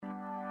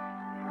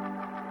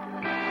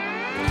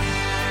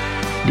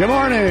Good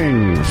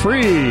morning.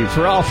 Free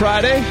for all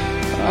Friday.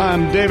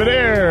 I'm David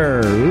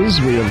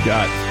Ayers. We have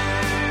got,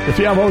 if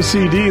you have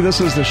OCD, this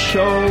is the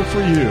show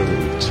for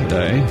you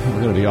today.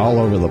 We're going to be all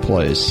over the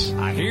place.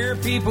 I hear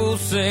people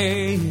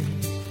say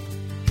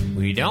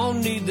we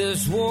don't need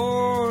this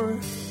war,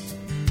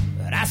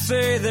 but I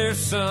say there's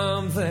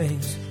some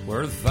things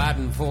worth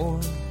fighting for.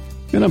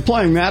 And I'm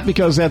playing that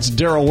because that's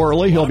Darryl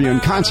Worley. He'll be in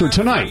concert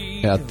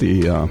tonight at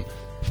the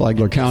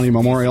Flagler County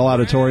Memorial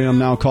Auditorium,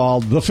 now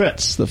called The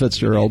Fitz, the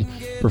Fitzgerald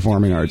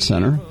Performing Arts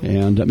Center.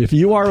 And if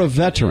you are a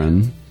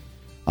veteran,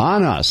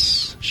 on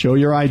us, show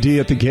your ID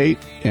at the gate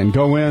and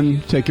go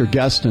in, take your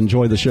guest,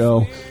 enjoy the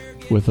show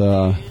with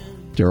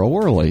Darryl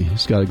Worley.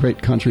 He's got a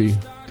great country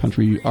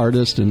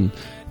artist, and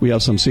we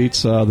have some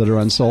seats that are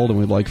unsold, and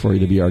we'd like for you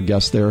to be our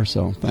guest there.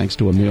 So thanks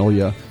to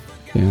Amelia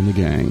and the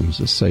gang.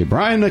 Just say,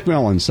 Brian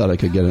McMillan said I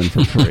could get in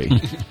for free.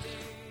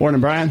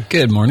 Morning, Brian.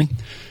 Good morning.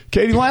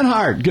 Katie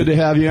Lenhart, good to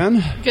have you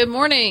in. Good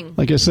morning.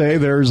 Like I say,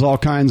 there's all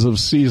kinds of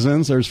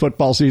seasons. There's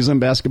football season,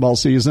 basketball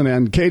season,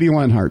 and Katie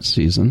Lenhart's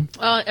season.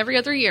 Every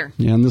other year.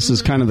 Yeah, and this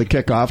is kind of the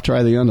kickoff.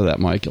 Try the end of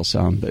that, Mike.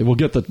 We'll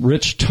get the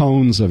rich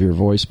tones of your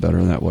voice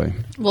better that way.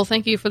 Well,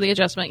 thank you for the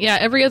adjustment. Yeah,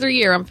 every other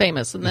year I'm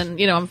famous, and then,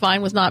 I'm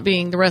fine with not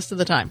being the rest of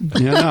the time.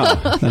 Yeah,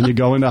 no. Then you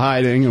go into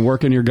hiding and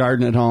work in your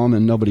garden at home,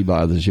 and nobody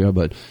bothers you.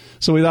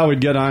 So we thought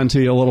we'd get on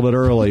to you a little bit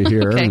early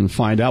here and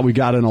find out. We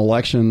got an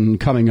election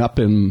coming up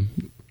in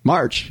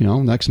March,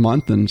 next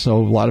month, and so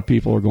a lot of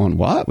people are going,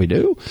 what, we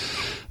do?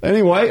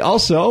 Anyway,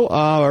 also,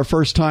 our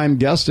first-time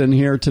guest in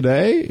here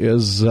today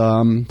is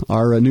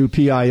our new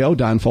PIO,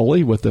 Don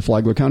Foley, with the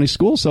Flagler County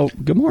School. So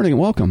good morning and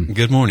welcome.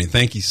 Good morning.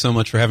 Thank you so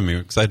much for having me.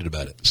 I'm excited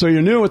about it. So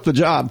you're new with the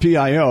job,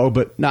 PIO,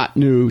 but not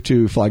new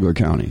to Flagler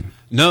County.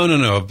 No.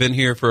 I've been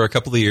here for a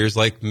couple of years,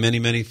 like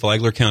many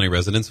Flagler County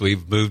residents.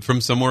 We've moved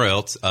from somewhere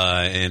else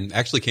and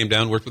actually came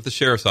down and worked with the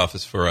sheriff's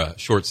office for a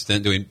short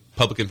stint doing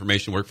public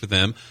information work for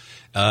them.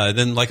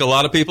 Then, like a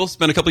lot of people,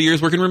 spent a couple of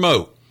years working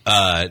remote.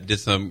 Did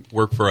some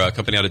work for a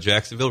company out of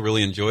Jacksonville.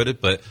 Really enjoyed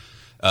it, but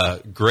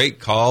great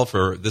call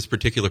for this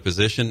particular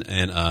position,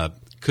 and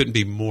couldn't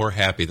be more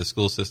happy. The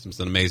school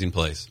system's an amazing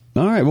place.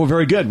 All right, well,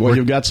 very good. Well,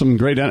 you've got some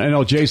great. I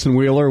know Jason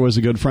Wheeler was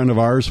a good friend of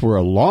ours for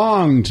a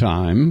long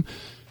time.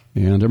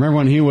 And I remember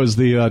when he was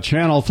the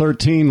Channel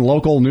 13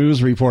 local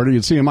news reporter,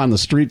 you'd see him on the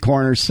street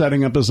corner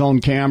setting up his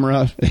own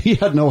camera. He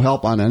had no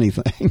help on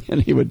anything,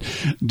 and he would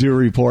do a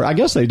report. I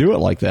guess they do it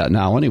like that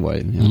now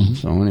anyway.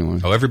 So anyway.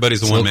 Oh,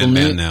 everybody's a one-man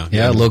band now.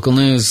 Yeah, local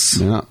news.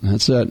 Yeah,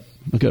 that's it.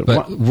 Okay.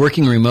 But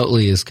working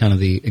remotely is kind of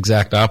the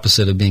exact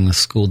opposite of being the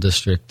school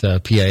district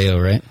PIO,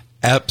 right?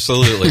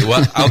 Absolutely.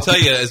 Well, I'll tell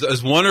you,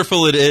 as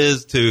wonderful it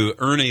is to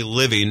earn a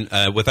living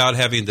without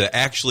having to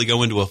actually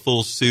go into a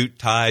full suit,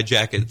 tie,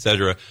 jacket,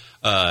 etc.,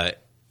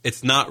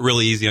 it's not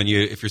really easy on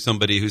you if you're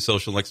somebody who's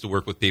social, likes to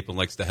work with people, and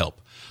likes to help.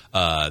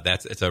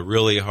 It's a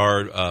really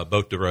hard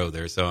boat to row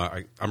there, so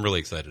I'm really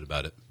excited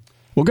about it.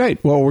 Well,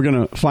 great. Well, we're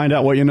going to find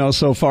out what you know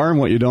so far and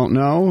what you don't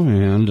know,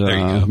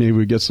 and maybe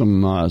we get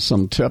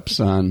some tips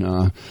on.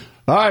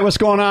 All right, what's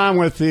going on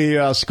with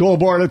the school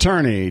board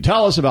attorney?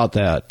 Tell us about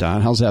that,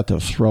 Don. How's that to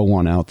throw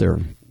one out there?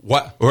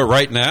 Well,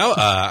 right now,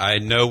 I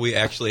know we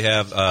actually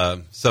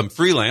have some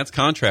freelance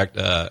contract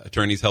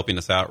attorneys helping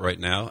us out right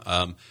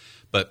now.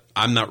 But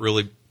I'm not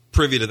really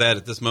privy to that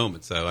at this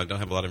moment, so I don't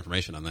have a lot of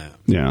information on that.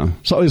 Yeah.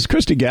 So is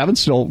Christy Gavin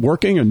still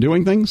working and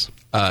doing things?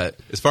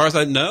 As far as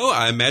I know,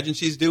 I imagine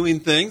she's doing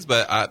things,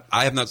 but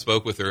I have not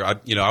spoke with her. I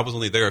was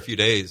only there a few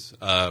days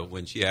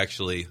when she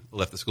actually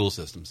left the school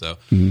system. So,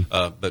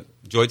 but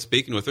enjoyed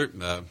speaking with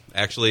her.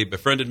 Actually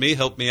befriended me,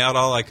 helped me out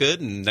all I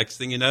could, and next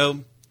thing you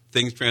know,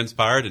 things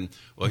transpired, and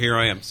well, here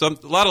I am. So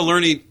a lot of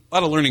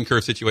learning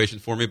curve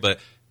situations for me,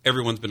 but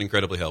everyone's been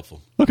incredibly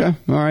helpful. Okay.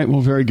 All right.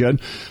 Well, very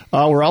good.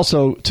 We're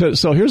also,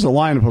 so here's the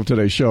lineup of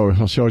today's show.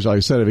 It shows, like I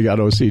said, if you got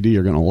OCD,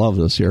 you're going to love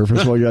this here.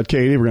 First of all, you got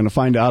Katie. We're going to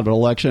find out about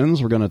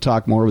elections. We're going to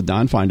talk more with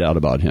Don, find out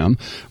about him.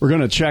 We're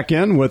going to check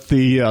in with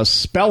the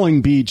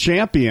spelling bee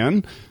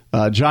champion,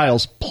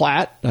 Giles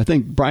Platt. I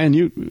think, Brian,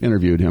 you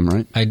interviewed him,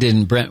 right? I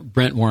didn't. Brent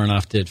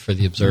Warrenoff did for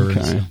the Observer.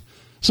 Okay.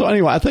 So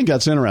anyway, I think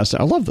that's interesting.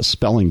 I love the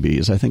spelling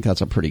bees. I think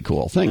that's a pretty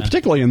cool thing,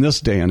 particularly in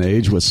this day and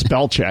age with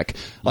spell check.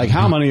 Like,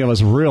 how many of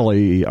us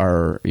really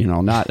are,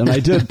 not? And I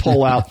did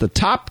pull out the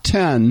top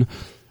 10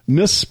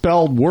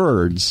 misspelled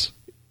words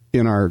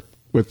in our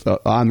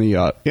on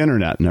the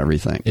internet and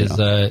everything.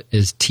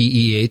 Is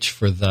TEH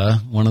for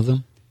the one of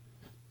them?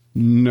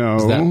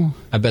 No.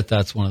 I bet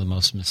that's one of the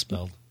most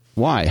misspelled.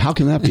 Why? How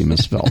can that be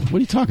misspelled? What are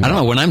you talking about? I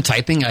don't know. When I'm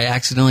typing, I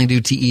accidentally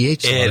do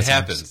TEH. It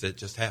happens. It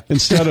just happens.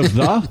 Instead of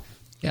the?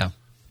 Yeah.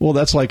 Well,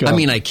 that's like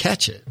I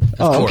catch it,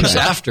 of course,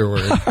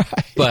 afterward,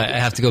 but I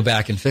have to go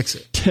back and fix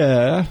it.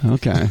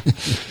 Okay.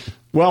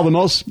 Well, the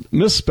most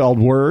misspelled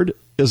word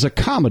is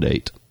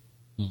accommodate.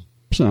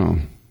 So,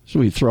 should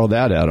we throw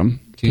that at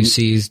them? 2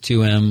 C's,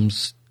 2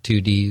 M's,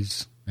 2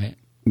 D's, right?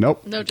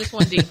 Nope. No, just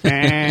 1 D.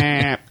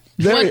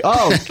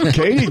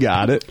 Katie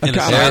got it. And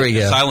there we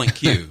go. Silent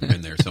Q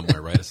in there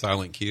somewhere, right? A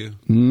silent Q?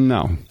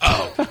 No.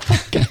 Oh.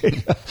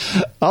 Okay.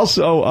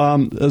 Also,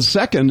 the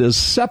second is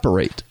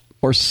separate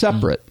or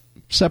separate.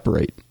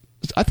 separate.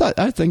 I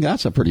think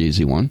that's a pretty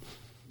easy one.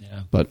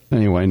 Yeah. But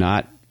anyway,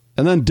 not.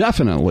 And then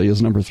definitely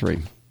is number 3.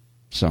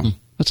 So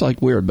that's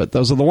like weird, but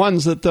those are the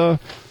ones that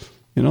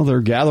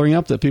they're gathering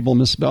up that people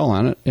misspell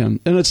on it, and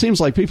it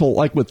seems like people,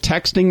 like with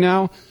texting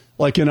now,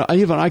 like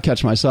even I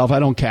catch myself, I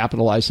don't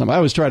capitalize something. I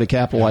always try to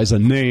capitalize a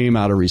name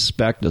out of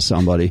respect to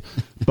somebody,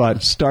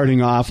 but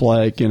starting off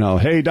like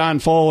hey Don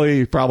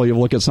Foley, probably you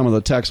look at some of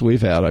the texts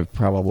we've had, I've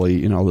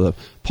probably the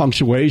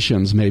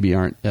punctuations maybe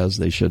aren't as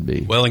they should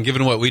be. Well, and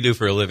given what we do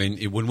for a living,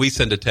 when we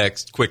send a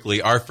text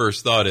quickly, our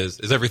first thought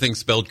is everything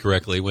spelled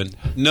correctly? When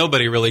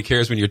nobody really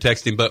cares when you're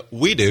texting, but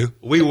we do.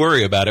 We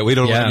worry about it. We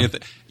don't want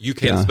anything. You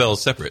can't spell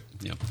separate.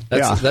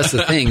 That's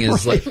the thing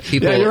is like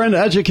people. Yeah, you're in the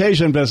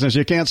education business.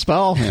 You can't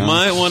spell.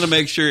 Might want to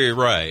make sure you're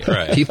right.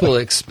 Right. People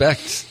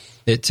expect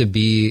it to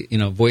be,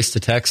 voice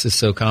to text is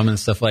so common and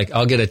stuff. Like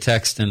I'll get a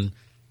text and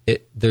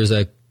there's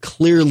a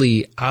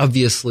clearly,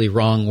 obviously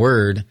wrong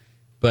word,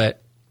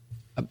 but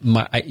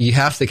you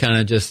have to kind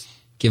of just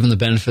give them the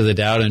benefit of the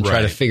doubt and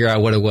try to figure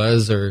out what it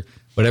was or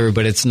whatever.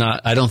 But it's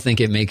not. I don't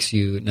think it makes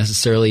you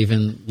necessarily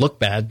even look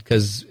bad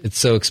because it's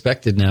so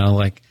expected now.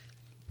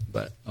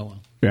 But oh well.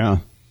 Yeah.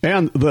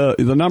 And the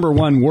number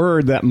one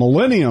word that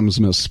millenniums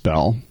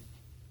misspell,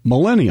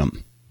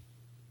 millennium.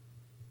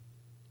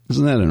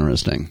 Isn't that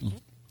interesting?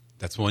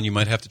 That's one you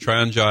might have to try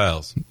on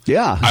Giles.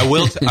 Yeah. I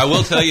will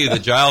tell you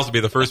that Giles will be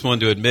the first one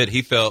to admit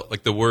he felt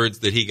like the words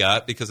that he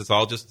got, because it's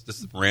all just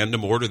this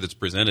random order that's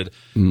presented,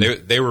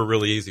 they were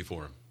really easy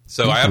for him.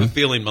 So I have a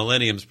feeling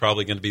millennium's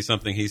probably going to be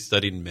something he's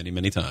studied many,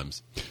 many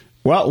times.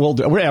 Well,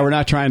 we're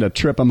not trying to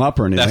trip him up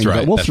or anything. That's right.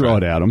 But we'll throw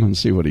it at him and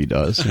see what he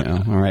does.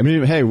 Yeah. All right. I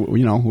mean, hey,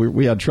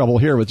 we had trouble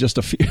here with just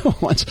a few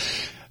ones.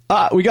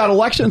 We got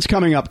elections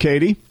coming up,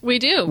 Katie. We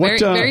do.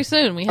 Very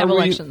soon. We have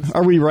elections.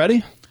 Are we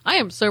ready? I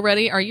am so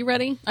ready. Are you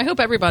ready? I hope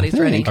everybody's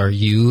ready. Are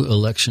you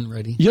election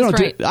ready?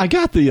 I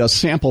got the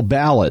sample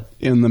ballot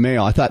in the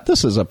mail. I thought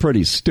this is a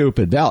pretty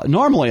stupid ballot.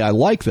 Normally, I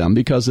like them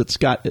because it's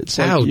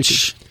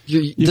ouch.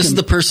 This is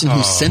the person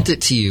who sent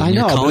it to you. I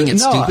know, you're calling it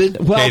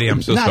stupid? Well, Katie,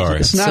 I'm so sorry.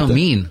 It's not so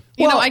mean.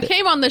 I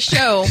came on the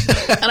show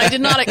and I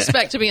did not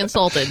expect to be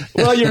insulted.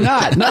 Well, you're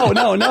not.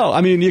 No. I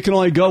mean, you can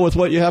only go with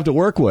what you have to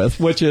work with,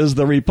 which is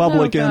the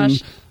Republican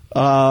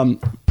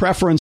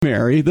preference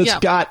primary that's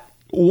got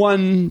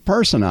one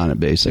person on it,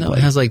 basically. No,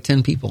 it has like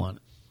 10 people on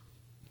it.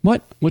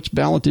 What? Which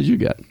ballot did you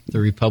get? The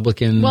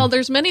Republican. Well,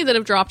 there's many that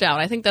have dropped out.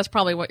 I think that's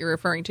probably what you're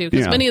referring to,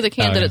 because many of the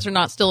candidates are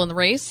not still in the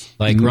race.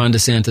 Like Ron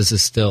DeSantis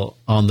is still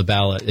on the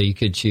ballot that you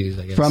could choose,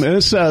 I guess.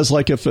 It says,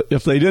 like, if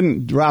they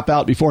didn't drop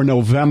out before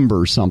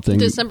November something.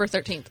 December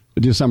 13th.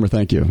 December,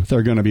 thank you.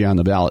 They're going to be on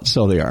the ballot,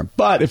 so they are.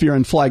 But if you're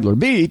in Flagler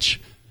Beach,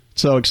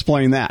 so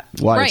explain that,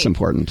 why it's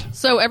important.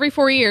 So every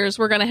 4 years,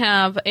 we're going to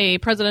have a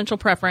presidential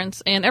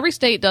preference, and every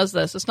state does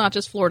this. It's not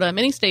just Florida.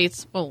 Many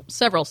states,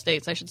 several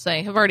states, I should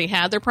say, have already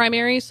had their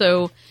primary.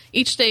 So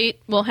each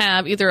state will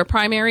have either a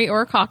primary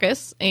or a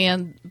caucus,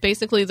 and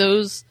basically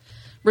those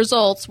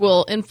results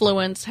will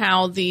influence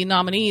how the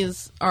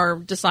nominees are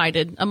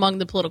decided among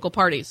the political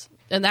parties.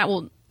 And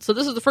so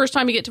this is the first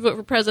time you get to vote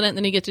for president, and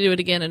then you get to do it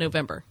again in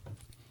November.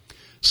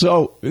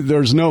 So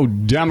there's no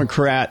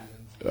Democrat.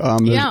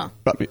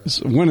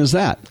 When is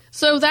that?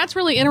 So that's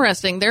really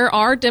interesting. There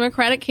are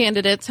Democratic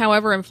candidates.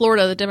 However, in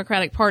Florida, the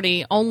Democratic Party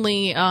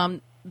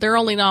their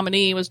only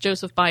nominee was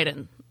Joseph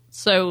Biden.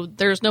 So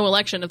there's no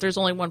election if there's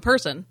only one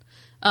person.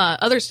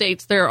 Other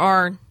states, there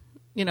are,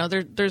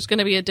 there's going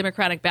to be a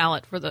Democratic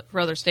ballot for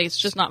other states,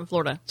 just not in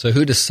Florida. So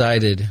who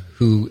decided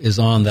who is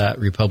on that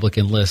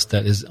Republican list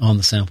that is on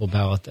the sample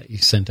ballot that you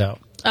sent out?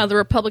 The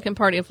Republican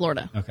Party of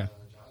Florida. Okay.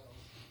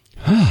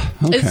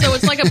 Okay. So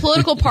it's like a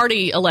political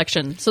party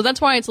election. So that's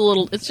why it's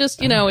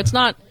just, it's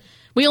not,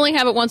 we only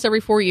have it once every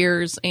 4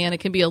 years, and it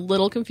can be a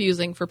little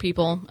confusing for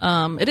people.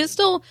 It's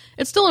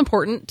still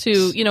important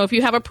to, if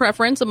you have a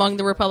preference among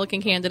the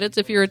Republican candidates,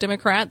 if you're a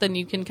Democrat, then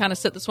you can kind of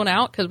sit this one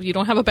out because you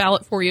don't have a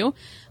ballot for you.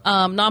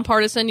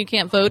 Nonpartisan, you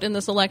can't vote in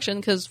this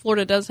election because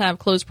Florida does have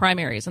closed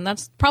primaries. And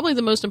that's probably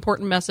the most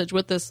important message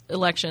with this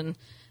election,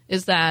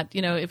 is that,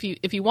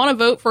 if you want to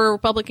vote for a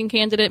Republican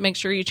candidate, make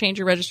sure you change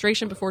your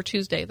registration before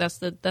Tuesday. That's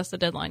the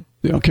deadline.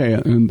 Okay,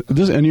 and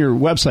your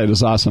website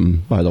is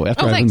awesome, by the way.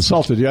 After I've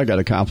insulted you, I got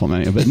to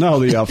compliment you. But no,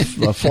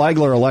 the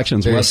Flagler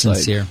Elections very website,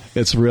 sincere.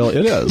 It's real.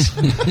 It is.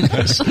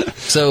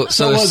 So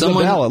was the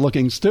ballot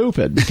looking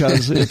stupid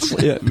because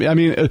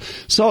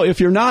so if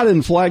you're not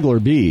in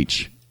Flagler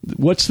Beach,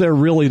 what's there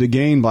really to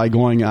gain by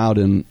going out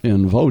and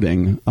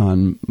voting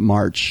on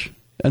March?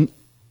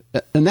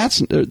 And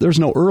there's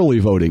no early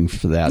voting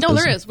for that. No,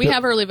 there is. We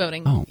have early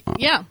voting.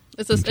 Yeah.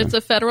 It's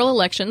a federal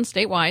election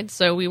statewide,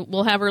 so we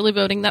will have early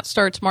voting. That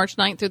starts March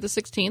 9th through the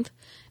 16th.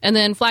 And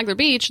then Flagler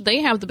Beach,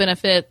 they have the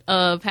benefit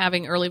of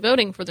having early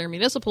voting for their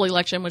municipal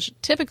election, which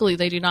typically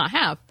they do not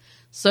have.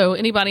 So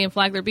anybody in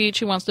Flagler Beach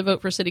who wants to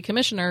vote for city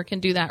commissioner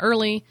can do that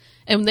early,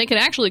 and they can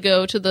actually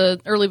go to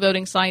the early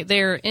voting site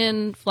there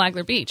in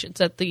Flagler Beach. It's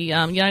at the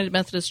United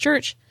Methodist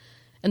Church.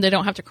 And they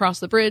don't have to cross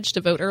the bridge to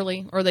vote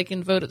early, or they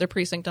can vote at their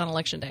precinct on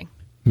Election Day.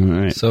 All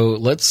right. So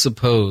let's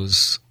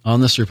suppose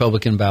on this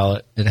Republican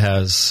ballot it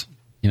has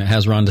it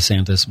has Ron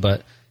DeSantis,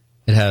 but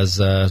it has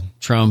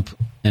Trump,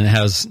 and it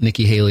has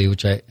Nikki Haley,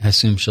 which I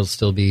assume she'll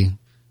still be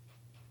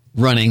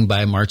running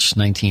by March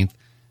 19th.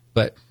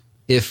 But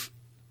if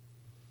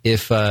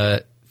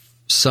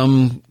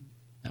some,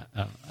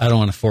 I don't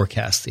want to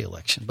forecast the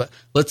election, but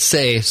let's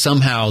say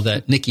somehow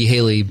that Nikki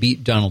Haley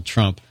beat Donald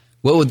Trump,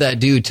 what would that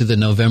do to the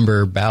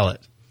November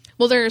ballot?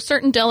 Well, there are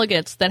certain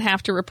delegates that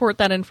have to report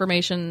that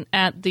information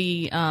at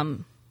the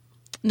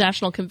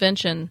national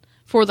convention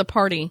for the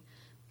party,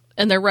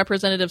 and they're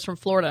representatives from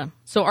Florida.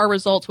 So our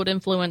results would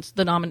influence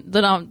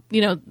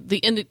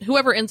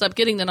whoever ends up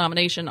getting the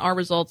nomination. Our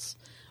results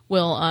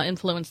will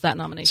influence that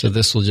nomination. So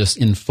this will just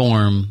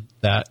inform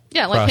that.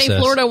 Yeah, like process. Hey,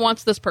 Florida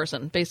wants this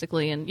person,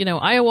 basically, and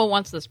Iowa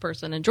wants this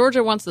person, and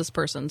Georgia wants this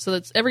person. So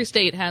that's every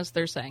state has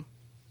their say.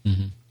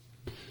 Mm-hmm.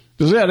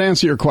 Does that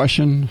answer your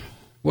question?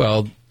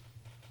 Well,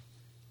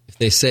 if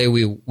they say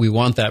we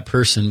want that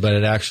person, but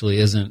it actually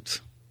isn't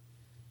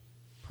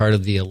part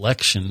of the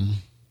election.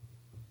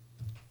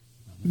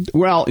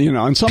 Well,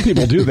 and some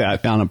people do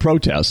that on a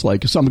protest.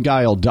 Like some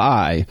guy will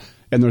die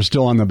and they're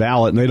still on the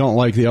ballot and they don't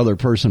like the other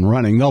person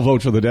running. They'll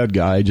vote for the dead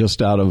guy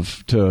just Oh,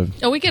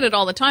 we get it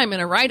all the time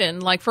in a write-in.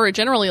 Like for a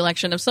general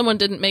election, if someone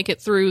didn't make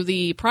it through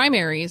the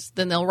primaries,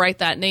 then they'll write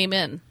that name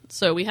in.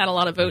 So we had a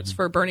lot of votes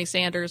for Bernie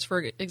Sanders, for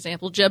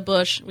example. Jeb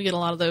Bush, we get a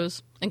lot of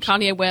those. And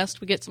Kanye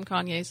West, we get some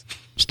Kanyes.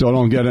 Still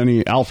don't get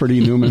any Alfred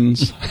E.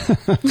 Newmans.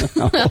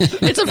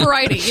 It's a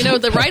variety.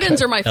 The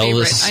write-ins are my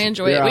favorite. Elvis. I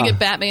enjoy it. We get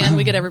Batman.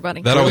 We get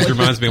everybody. That always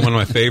reminds me of one of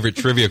my favorite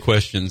trivia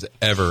questions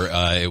ever.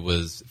 It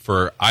was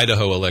for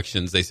Idaho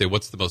elections. They say,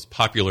 what's the most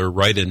popular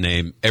write-in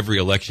name every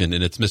election?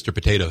 And it's Mr.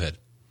 Potato Head.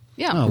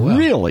 Yeah. Oh, wow.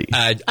 Really?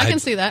 I can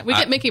see that. We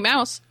get Mickey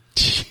Mouse.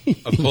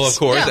 Well, of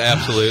course, Yeah.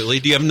 absolutely.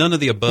 Do you have none of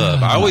the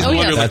above? I always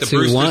wonder, like That's the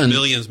who Brewster's won.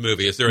 Millions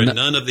movie, is there a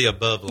none of the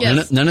above line?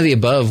 Yes. None of the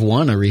above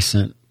won a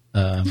recent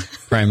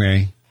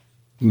primary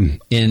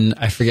in,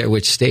 I forget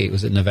which state.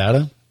 Was it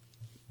Nevada?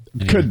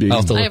 Anyway, Could be. I'll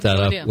have to I look have no that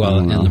up idea. while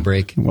in the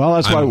break. Well,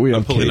 that's why we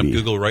I'm have pulling Katie. up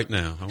Google right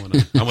now. I want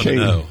to Katie.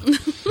 know.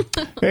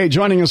 Hey,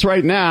 joining us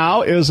right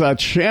now is a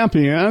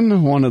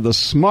champion, one of the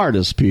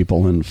smartest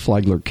people in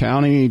Flagler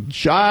County,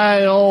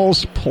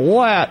 Giles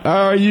Platt.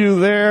 Are you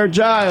there,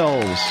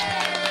 Giles?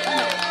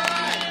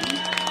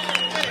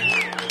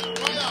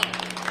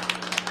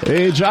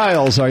 Hey,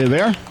 Giles, are you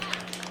there?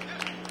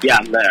 Yeah,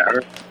 I'm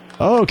there.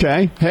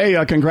 Okay. Hey,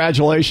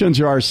 congratulations.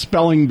 You're our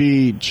spelling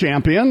bee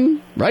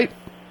champion, right?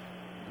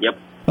 Yep.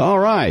 All All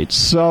right.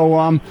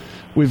 So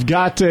we've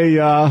got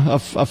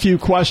a few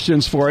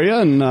questions for you,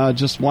 and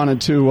just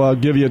wanted to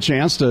give you a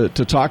chance to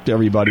talk to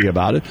everybody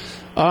about it.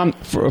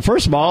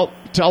 First of all,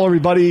 tell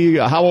everybody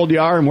how old you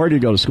are and where do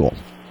you go to school?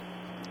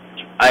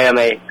 I am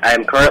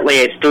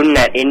currently a student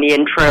at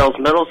Indian Trails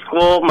Middle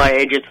School. My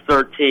age is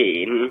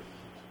 13.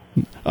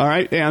 All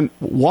right. And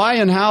why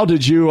and how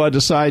did you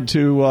decide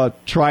to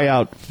try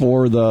out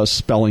for the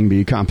spelling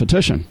bee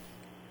competition?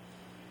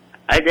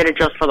 I did it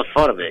just for the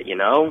fun of it,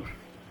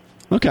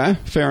 Okay.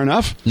 Fair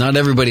enough. Not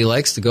everybody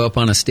likes to go up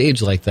on a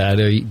stage like that.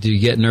 Do you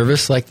get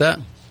nervous like that?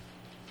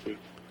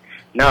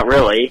 Not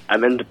really.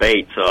 I'm in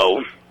debate,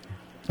 so...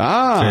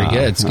 Ah. Very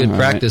good. It's good all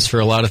practice for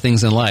a lot of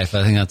things in life.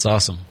 I think that's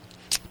awesome.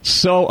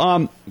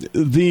 So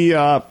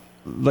the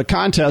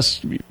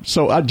contest,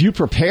 so do you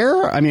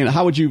prepare? I mean,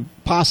 how would you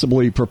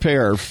possibly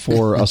prepare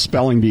for a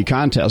spelling bee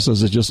contest?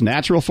 Is it just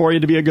natural for you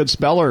to be a good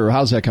speller, or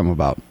how's that come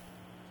about?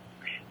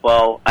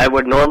 Well, I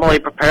would normally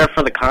prepare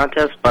for the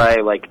contest by,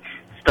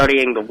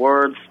 studying the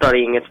words,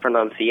 studying its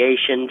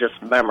pronunciation, just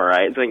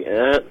memorizing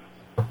it.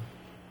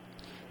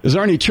 Is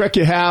there any trick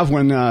you have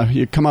when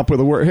you come up with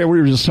a word? Hey,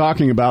 we were just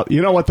talking about,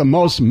 you know what the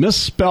most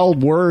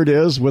misspelled word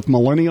is with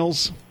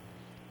millennials?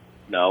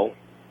 No.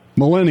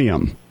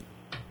 Millennium.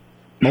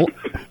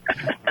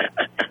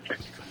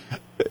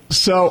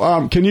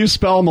 So, can you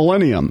spell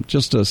millennium?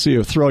 Just to see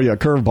if throw you a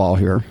curveball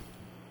here.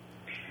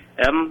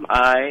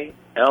 Millenium.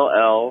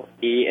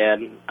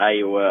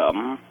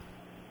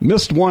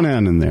 Missed one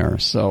N in there.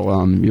 So,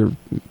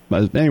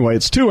 anyway,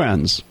 it's two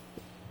N's.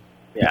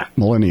 Yeah.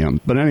 Millennium.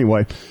 But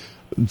anyway,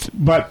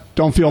 but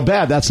don't feel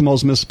bad. That's the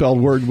most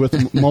misspelled word with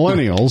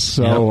millennials.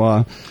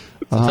 So,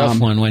 It's a tough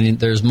one when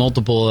there's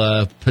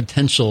multiple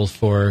potential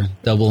for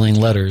doubling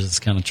letters. It's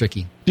kind of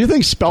tricky. do you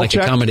think spell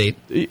check? Accommodate.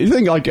 You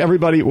think like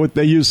everybody,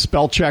 they use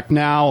spell check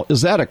now?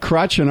 Is that a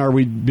crutch, and are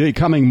we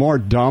becoming more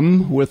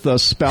dumb with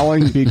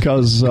spelling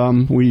because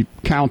we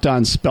count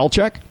on spell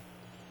check?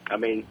 I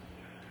mean,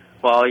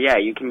 well, yeah,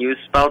 you can use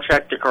spell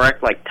check to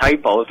correct,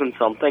 typos and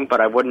something, but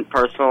I wouldn't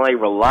personally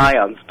rely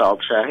on spell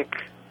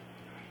check.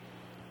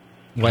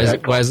 Why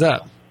is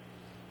that?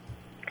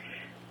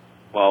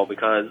 Well,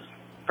 because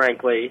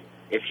frankly,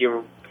 if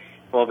you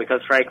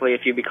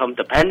become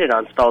dependent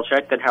on spell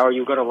check, then how are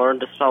you going to learn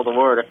to spell the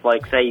word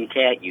if, say, you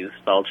can't use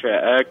spell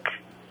check?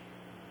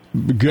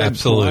 Good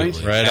Absolutely.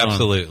 point. Right on.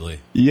 Absolutely.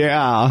 Yeah,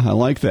 I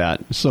like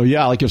that. So,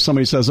 yeah, like if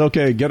somebody says,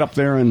 okay, get up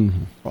there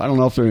and, I don't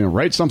know if they're going to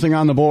write something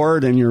on the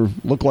board and you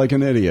look like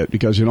an idiot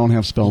because you don't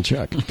have spell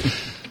check.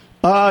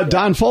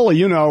 Don Foley,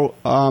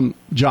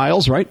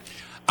 Giles, right?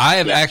 I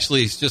have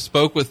actually just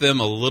spoke with them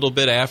a little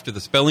bit after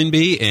the spelling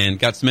bee and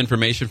got some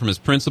information from his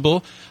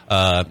principal.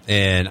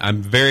 And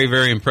I'm very,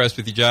 very impressed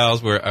with you,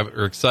 Giles. We're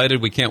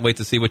excited. We can't wait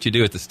to see what you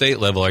do at the state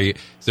level. Is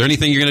there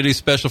anything you're going to do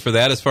special for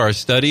that as far as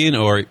studying,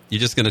 or you're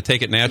just going to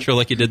take it natural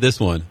like you did this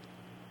one?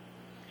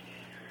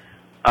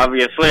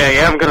 Obviously,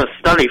 I am going to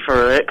study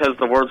for it because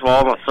the words will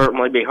almost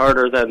certainly be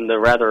harder than the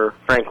rather,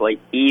 frankly,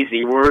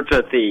 easy words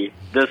at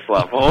this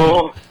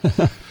level.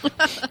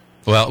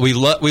 Well, we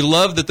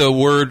love that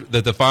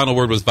the final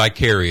word was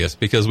vicarious,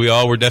 because we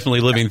all were definitely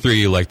living through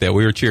you like that.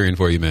 We were cheering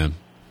for you, man.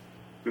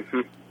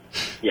 Mm-hmm.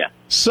 Yeah.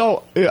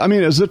 So, I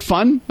mean, is it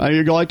fun?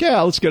 You go like,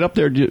 yeah, let's get up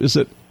there. Is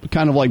it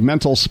kind of like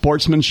mental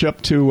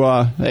sportsmanship to,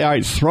 hey, all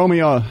right, throw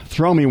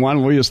me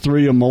one. We just threw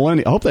you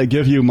millennium. I hope they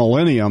give you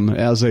millennium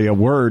as a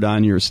word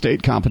on your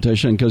state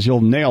competition, because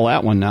you'll nail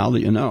that one now that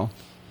you know.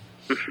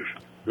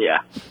 Yeah.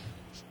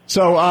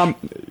 So,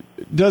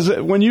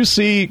 when you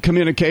see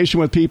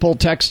communication with people,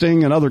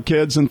 texting and other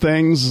kids and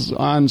things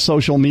on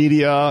social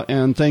media,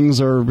 and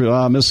things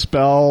are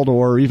misspelled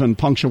or even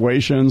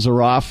punctuations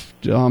are off,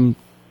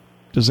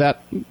 does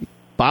that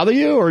bother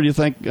you, or do you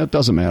think it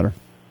doesn't matter?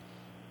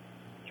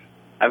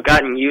 I've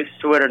gotten used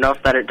to it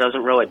enough that it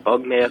doesn't really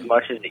bug me as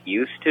much as it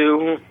used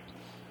to.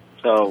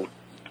 So,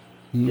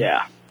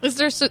 yeah. Is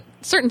there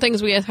certain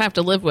things we have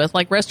to live with,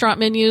 like restaurant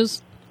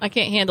menus? I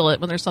can't handle it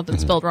when there's something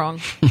spelled wrong.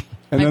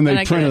 And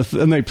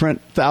then they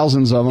print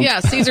thousands of them. Yeah,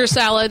 Caesar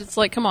salad. It's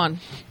like, come on.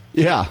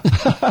 Yeah.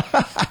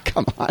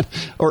 Come on.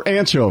 Or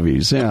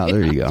anchovies. Yeah,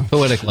 there you go.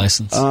 Poetic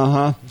license.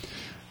 Uh-huh.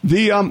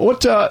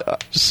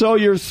 So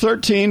you're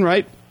 13,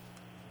 right?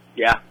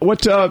 Yeah.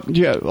 Do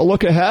you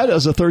look ahead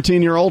as a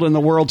 13-year-old in the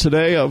world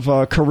today of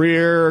a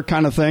career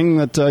kind of thing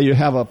that you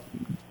have a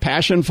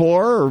passion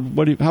for, or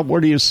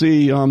where do you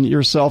see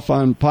yourself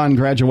upon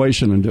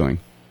graduation and doing?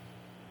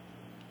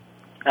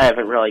 I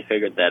haven't really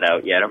figured that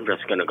out yet. I'm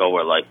just going to go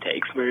where life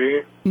takes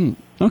me.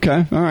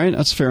 Okay. All right.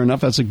 That's fair enough.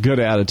 That's a good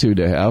attitude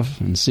to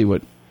have, and see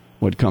what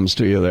comes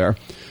to you there.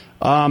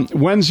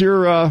 When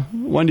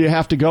do you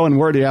have to go, and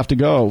where do you have to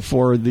go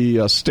for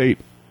the state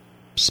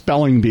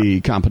spelling bee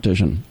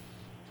competition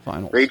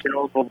finals?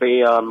 Regionals will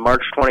be on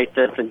March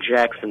 25th in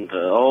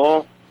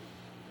Jacksonville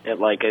at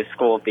like a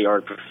School of the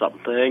Arts or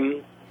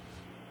something.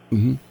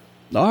 Mm-hmm.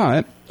 All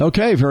right.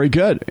 Okay, very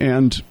good.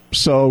 And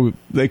so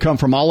they come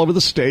from all over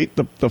the state.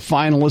 The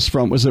finalists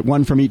was it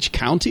one from each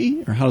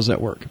county, or how does that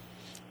work?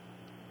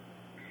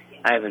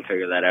 I haven't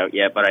figured that out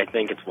yet, but I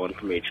think it's one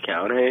from each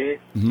county.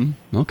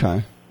 Mm-hmm.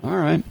 Okay. All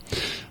right.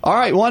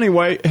 Well,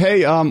 anyway,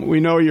 hey, we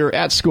know you're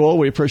at school.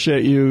 We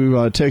appreciate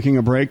you taking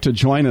a break to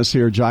join us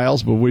here,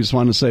 Giles, but we just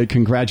want to say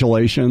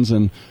congratulations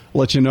and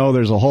let you know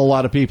there's a whole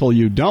lot of people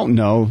you don't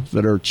know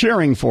that are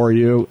cheering for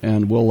you,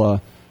 and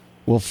we'll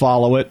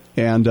follow it,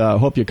 and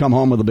hope you come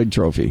home with a big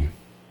trophy.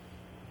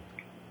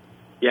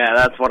 Yeah,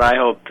 that's what I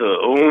hope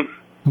to.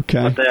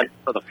 Okay. But that's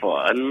for the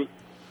fun.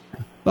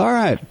 All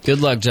right. Good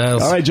luck,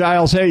 Giles. All right,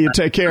 Giles. Hey, you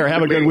take care.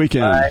 Have a good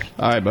weekend. Bye.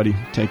 All right, buddy.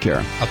 Take care.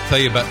 I'll tell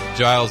you about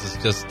Giles is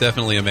just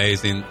definitely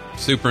amazing.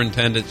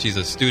 Superintendent. She's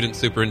a student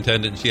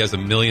superintendent. She has a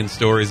million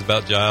stories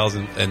about Giles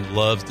and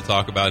loves to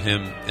talk about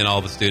him and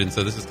all the students.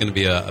 So this is going to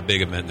be a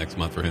big event next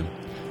month for him.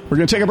 We're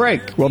going to take a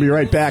break. We'll be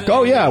right back.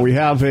 Oh, yeah, we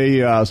have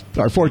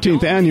our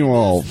 14th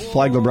annual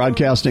Flagler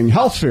Broadcasting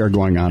Health Fair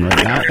going on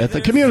right now at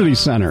the Community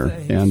Center,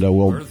 and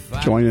we'll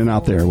join in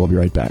out there. We'll be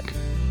right back.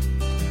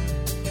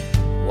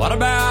 What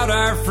about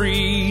our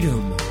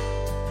freedom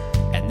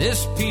and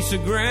this piece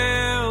of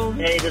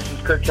ground? Hey, this is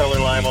Kurt Keller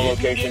live on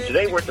location.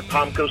 Today we're at the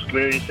Palm Coast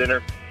Community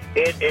Center.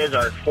 It is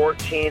our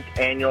 14th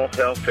annual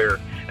health fair,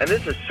 and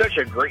this is such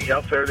a great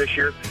health fair this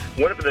year.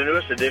 One of the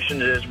newest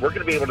additions is we're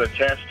going to be able to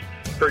test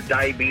for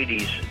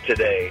diabetes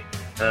today.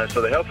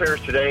 So the health fair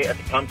is today at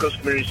the Palm Coast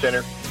Community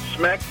Center,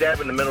 smack dab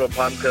in the middle of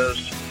Palm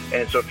Coast.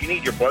 And so if you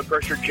need your blood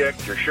pressure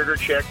checked, your sugar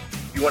checked,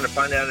 you want to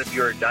find out if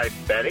you're a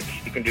diabetic,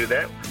 you can do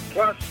that.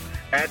 Plus,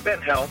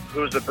 Advent Health,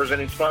 who is the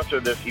presenting sponsor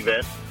of this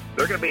event,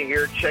 they're going to be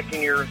here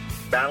checking your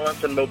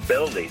balance and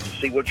mobility to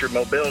see what your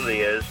mobility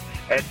is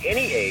at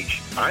any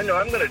age. I know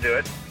I'm going to do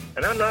it,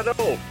 and I'm not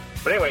old.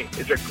 But anyway,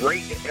 it's a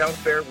great health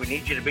fair. We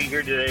need you to be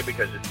here today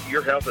because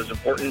your health is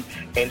important,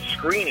 and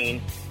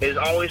screening is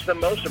always the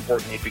most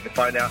important. If you can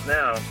find out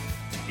now,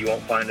 you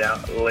won't find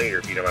out later,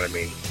 if you know what I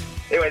mean.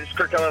 Anyway, this is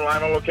Kurt Keller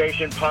live on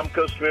location, Palm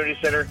Coast Community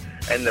Center,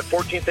 and the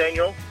 14th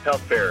annual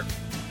health fair.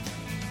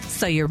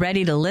 So you're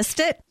ready to list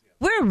it?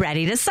 We're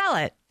ready to sell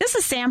it. This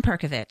is Sam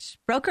Perkovich,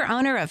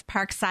 broker-owner of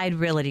Parkside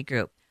Realty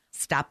Group.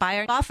 Stop by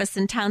our office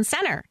in Town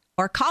Center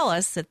or call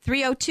us at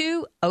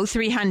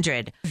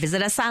 302-0300.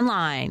 Visit us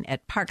online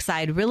at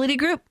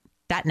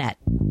parksiderealtygroup.net.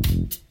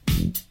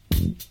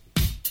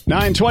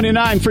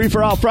 9:29, Free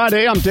for All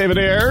Friday. I'm David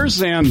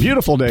Ayers, and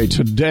beautiful day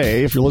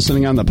today. If you're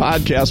listening on the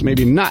podcast,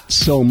 maybe not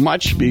so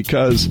much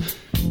because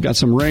got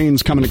some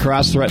rains coming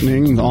across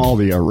threatening all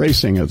the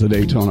racing at the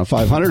Daytona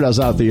 500. I was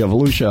out at the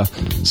Volusia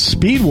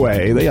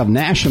Speedway. They have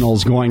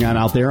nationals going on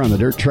out there on the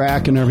dirt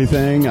track and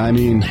everything. I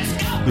mean,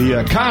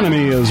 the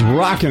economy is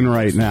rocking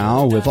right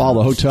now with all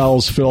the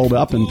hotels filled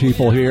up and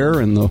people here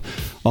and the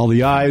all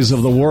the eyes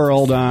of the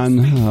world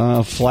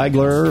on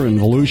Flagler and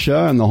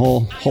Volusia and the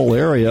whole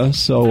area.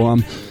 So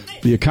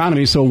the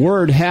economy. So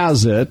word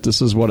has it.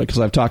 This is what because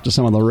I've talked to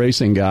some of the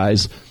racing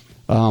guys.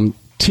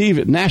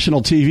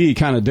 National TV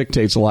kind of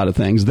dictates a lot of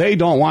things. They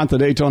don't want the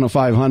Daytona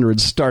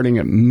 500 starting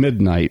at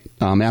midnight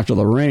after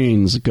the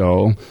rains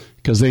go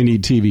because they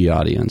need TV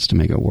audience to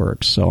make it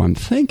work. So I'm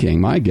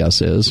thinking, my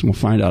guess is, we'll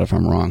find out if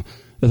I'm wrong,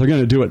 that they're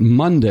going to do it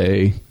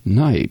Monday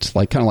night,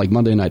 kind of like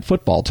Monday Night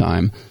Football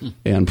time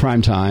and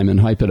prime time, and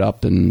hype it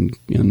up and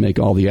make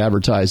all the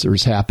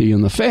advertisers happy,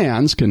 and the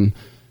fans can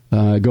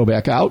go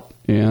back out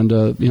and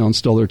and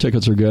still their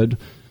tickets are good.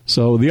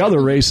 So the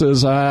other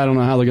races, I don't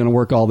know how they're going to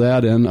work all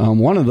that in.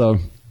 One of the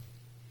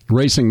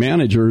racing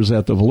managers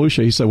at the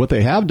Volusia, he said what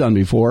they have done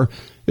before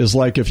is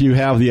like if you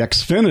have the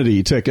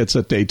Xfinity tickets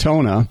at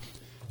Daytona,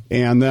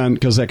 and then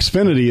because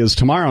Xfinity is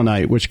tomorrow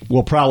night, which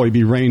will probably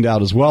be rained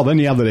out as well, then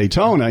you have the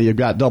Daytona, you've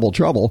got double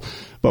trouble.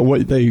 But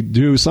what they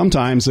do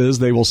sometimes is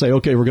they will say,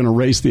 okay, we're going to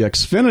race the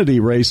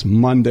Xfinity race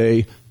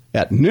Monday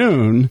at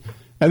noon,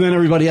 and then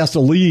everybody has to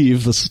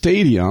leave the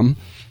stadium.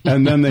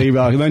 And then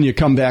then you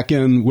come back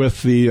in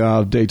with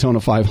the Daytona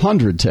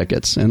 500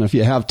 tickets. And if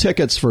you have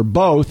tickets for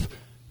both,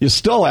 you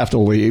still have to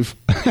leave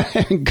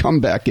and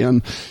come back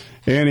in.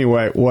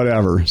 Anyway,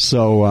 whatever.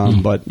 So,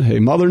 but hey,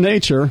 Mother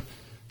Nature,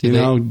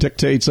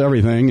 dictates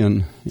everything.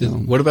 And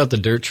what about the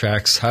dirt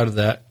tracks? How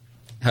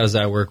does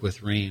that work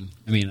with rain?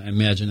 I mean, I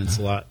imagine it's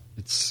a lot.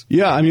 It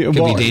could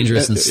be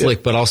dangerous and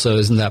slick, but also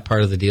isn't that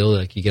part of the deal?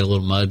 Like you get a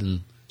little mud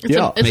and.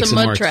 It's a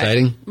mud track.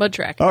 Exciting. Mud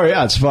track. Oh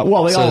yeah, it's fun.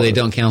 Well, they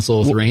don't cancel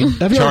with rain.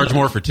 Charge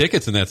more for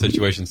tickets in that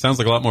situation. Sounds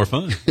like a lot more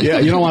fun. Yeah,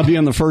 you don't want to be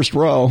in the first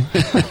row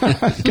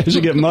because you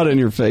get mud in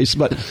your face.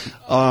 But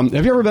have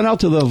you ever been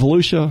out to the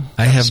Volusia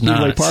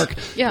Speedway Park?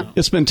 Yeah,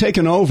 it's been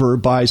taken over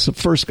by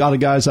first got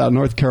guys out of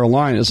North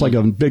Carolina. It's like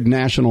a big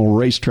national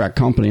racetrack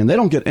company, and they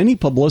don't get any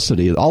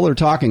publicity. All they're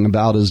talking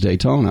about is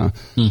Daytona,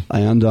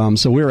 and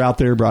so we were out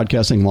there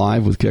broadcasting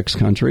live with Kicks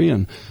Country,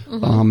 and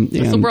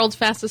it's the world's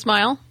fastest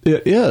mile.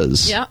 It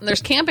is. Yeah.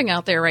 There's camping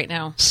out there right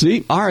now.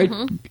 See, all right,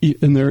 and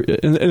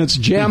it's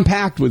jam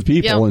packed with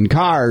people and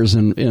cars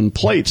and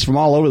plates from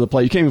all over the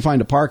place. You can't even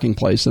find a parking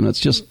place, and it's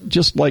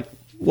just like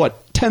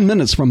 10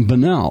 minutes from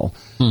Bunnell,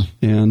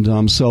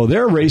 and so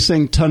they're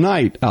racing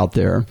tonight out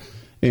there,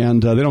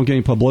 and they don't get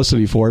any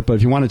publicity for it. But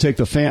if you want to take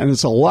the fan,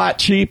 it's a lot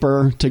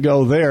cheaper to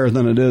go there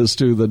than it is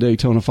to the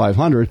Daytona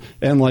 500.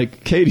 And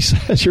like Katie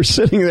says, you're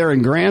sitting there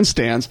in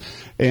grandstands.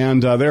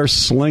 And they're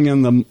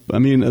slinging them. I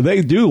mean,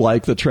 they do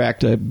like the track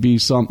to be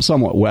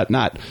somewhat wet,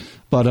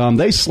 but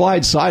they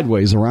slide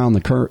sideways around the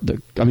curve.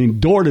 I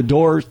mean, door to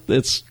door,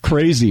 it's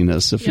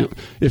craziness. If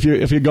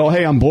you go,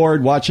 hey, I'm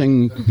bored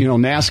watching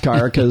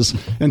NASCAR because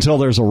until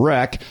there's a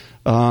wreck.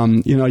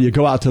 You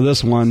go out to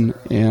this one,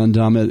 and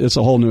it's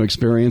a whole new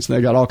experience.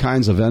 They got all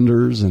kinds of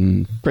vendors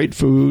and great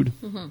food,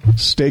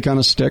 steak on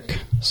a stick.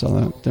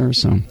 So there's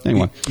some.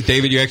 Anyway,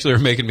 David, you actually are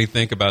making me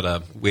think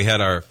about. We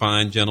had our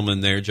fine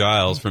gentleman there,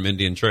 Giles from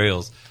Indian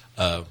Trails.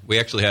 We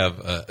actually have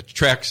a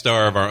track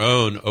star of our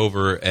own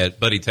over at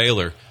Buddy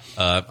Taylor.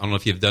 I don't know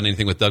if you've done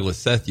anything with Douglas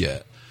Seth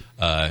yet.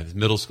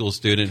 Middle school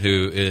student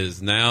who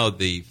is now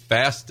the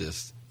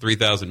fastest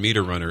 3,000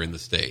 meter runner in the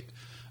state.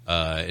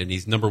 And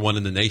he's number one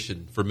in the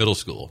nation for middle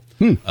school.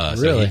 Really?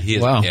 So he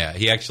is, wow. Yeah,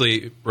 he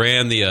actually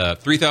ran the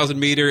 3,000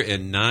 meter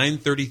in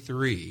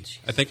 9:33.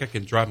 I think I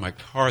can drive my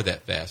car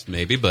that fast,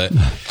 maybe, but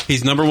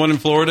he's number one in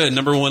Florida and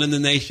number one in the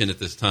nation at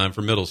this time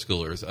for middle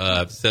schoolers.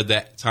 Said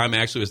that time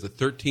actually was the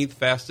 13th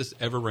fastest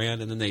ever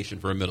ran in the nation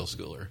for a middle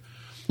schooler.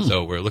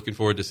 So we're looking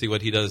forward to see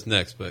what he does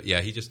next. But,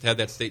 yeah, he just had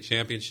that state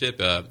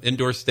championship,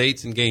 indoor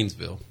states in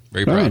Gainesville.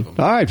 Very proud of him.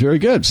 All right, very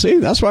good. See,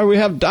 that's why we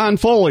have Don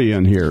Foley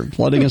in here,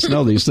 letting us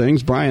know these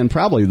things. Brian,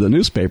 probably the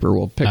newspaper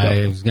will pick up.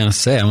 I was going to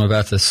say, I'm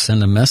about to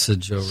send a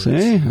message over.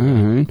 See? All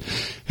right.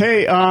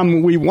 Hey,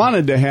 we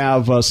wanted to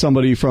have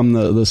somebody from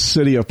the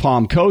city of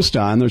Palm Coast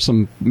on. There's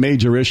some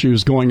major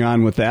issues going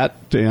on with that.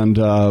 And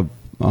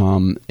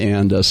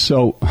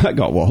so I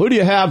go, well, who do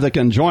you have that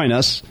can join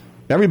us?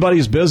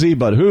 Everybody's busy,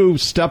 but who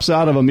steps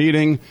out of a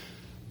meeting?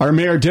 Our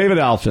Mayor, David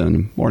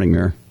Alfin. Morning,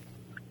 Mayor.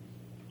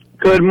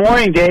 Good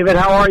morning, David.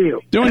 How are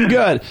you? Doing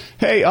good.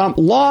 Hey,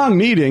 long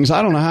meetings.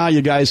 I don't know how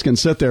you guys can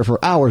sit there for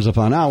hours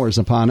upon hours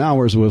upon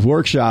hours with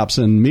workshops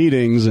and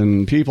meetings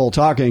and people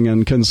talking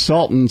and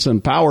consultants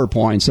and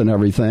PowerPoints and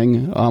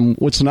everything.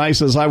 What's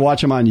nice is I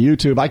watch them on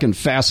YouTube. I can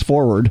fast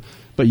forward,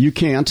 but you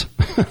can't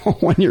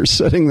when you're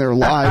sitting there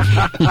live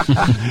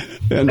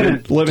and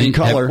in living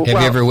color. Have you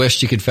ever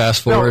wished you could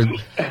fast forward,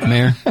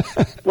 Mayor?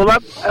 Well,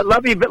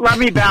 let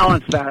me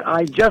balance that.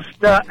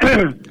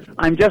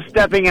 I'm just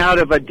stepping out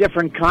of a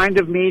different kind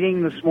of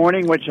meeting this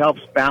morning, which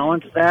helps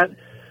balance that.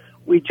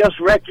 We just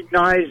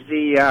recognized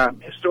the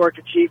historic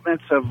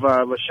achievements of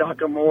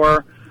LaShaka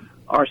Moore,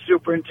 our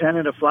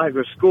superintendent of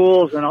Flagler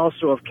Schools, and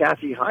also of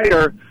Kathy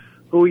Hyder,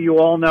 who you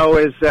all know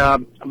is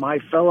my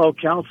fellow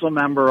council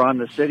member on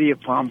the city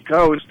of Palm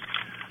Coast.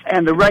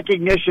 And the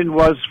recognition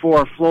was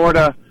for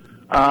Florida,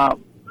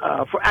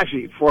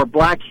 for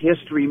Black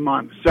History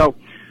Month. So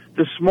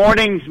this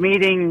morning's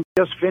meeting,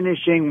 just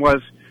finishing,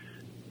 was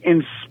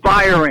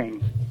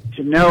inspiring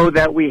to know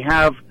that we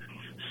have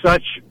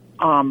such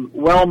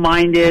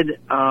well-minded,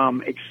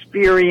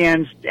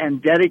 experienced,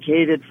 and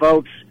dedicated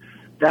folks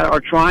that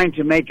are trying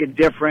to make a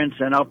difference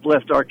and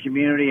uplift our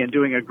community and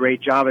doing a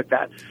great job at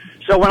that.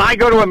 So when I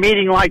go to a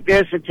meeting like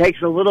this, it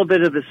takes a little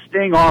bit of the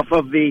sting off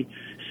of the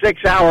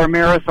 6-hour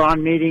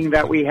marathon meeting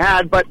that we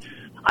had, but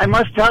I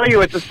must tell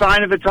you, it's a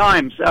sign of the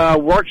times.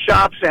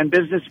 Workshops and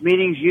business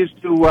meetings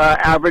used to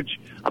average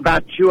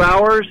about 2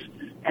 hours,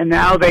 and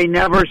now they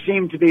never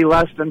seem to be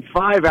less than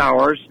 5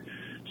 hours.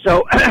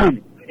 So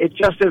it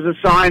just is a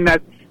sign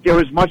that there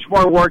is much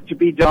more work to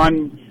be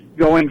done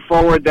going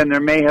forward than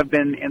there may have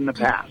been in the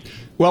past.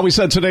 Well, we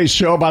said today's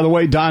show, by the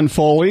way, Don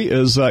Foley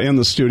is in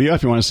the studio.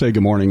 If you want to say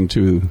good morning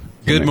to...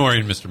 Good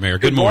morning, Mr. Mayor.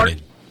 Good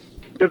morning.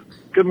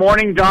 Good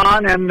morning,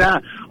 Don, and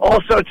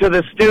also to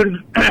the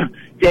student,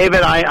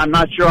 David. I'm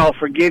not sure I'll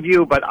forgive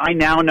you, but I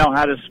now know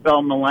how to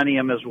spell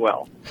millennium as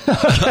well.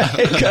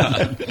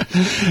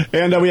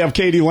 And we have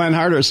Katie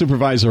Lenhart, our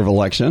supervisor of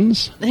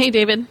elections. Hey,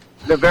 David.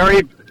 The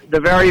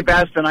very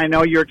best, and I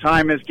know your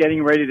time is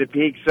getting ready to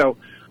peak, so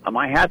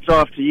my hat's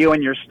off to you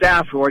and your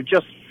staff, who are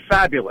just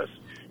fabulous.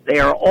 They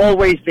are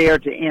always there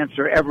to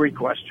answer every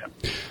question.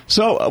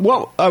 So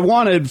what I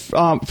wanted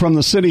from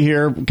the city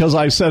here, because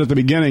I said at the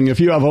beginning, if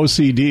you have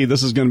OCD,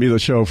 this is going to be the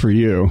show for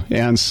you.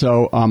 And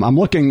so I'm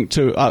looking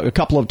to a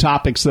couple of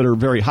topics that are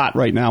very hot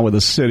right now with the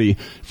city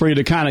for you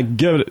to kind of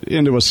give it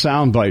into a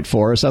soundbite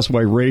for us. That's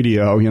why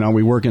radio,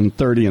 we work in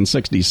 30 and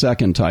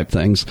 60-second type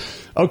things.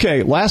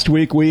 Okay, last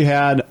week we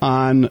had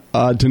on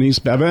Denise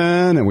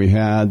Bevan, and we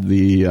had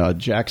the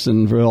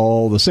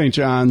Jacksonville, the St.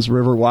 Johns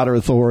River Water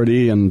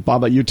Authority, and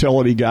Baba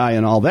Utility guy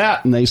and all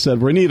that, and they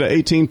said we need an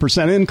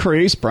 18%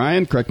 increase.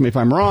 Brian, correct me if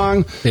I'm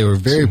wrong. They were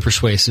very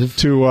persuasive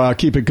to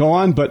keep it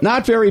going, but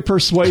not very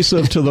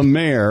persuasive to the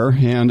mayor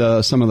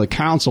and some of the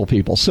council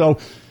people. So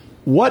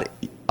what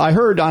I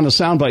heard on a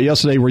soundbite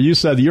yesterday where you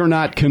said you're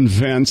not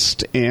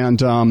convinced,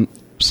 and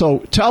so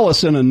tell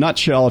us in a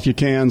nutshell, if you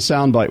can,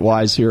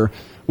 soundbite-wise here,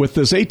 with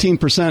this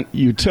 18%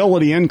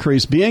 utility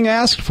increase being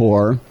asked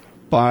for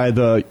by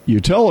the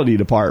utility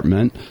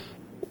department,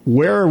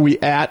 where are we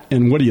at,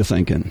 and what are you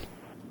thinking?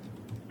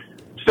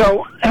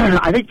 So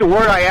I think the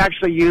word I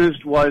actually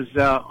used was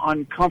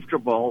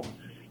uncomfortable,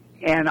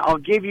 and I'll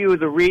give you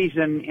the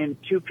reason in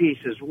two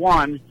pieces.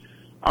 One,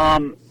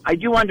 I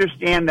do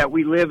understand that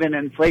we live in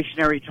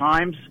inflationary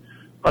times,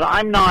 but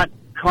I'm not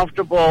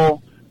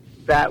comfortable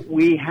that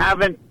we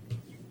haven't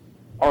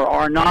or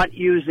are not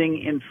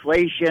using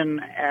inflation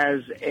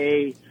as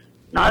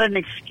not an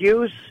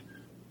excuse,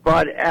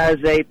 but as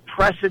a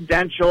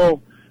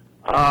precedential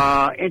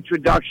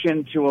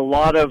introduction to a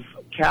lot of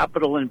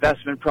capital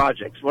investment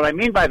projects. What I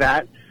mean by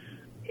that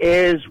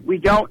is we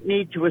don't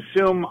need to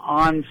assume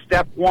on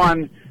step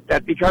one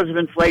that because of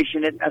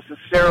inflation it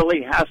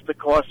necessarily has to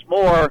cost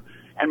more,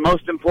 and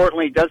most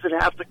importantly, does it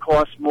have to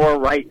cost more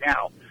right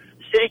now?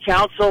 City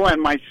Council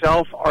and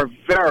myself are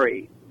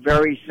very,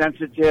 very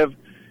sensitive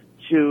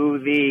to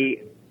the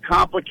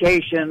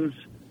complications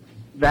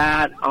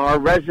that our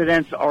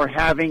residents are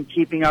having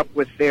keeping up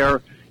with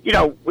their,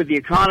 with the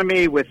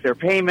economy, with their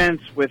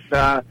payments, with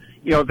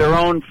their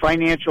own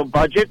financial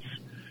budgets.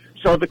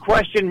 So the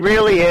question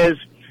really is,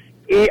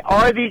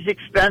 are these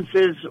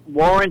expenses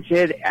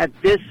warranted at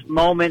this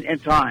moment in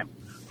time?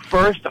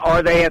 First,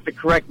 are they at the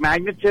correct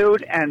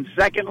magnitude? And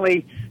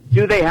secondly,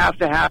 do they have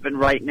to happen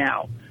right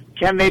now?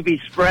 Can they be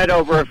spread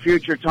over a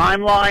future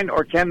timeline,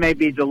 or can they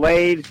be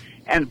delayed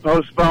and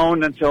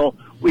postponed until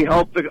we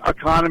hope the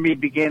economy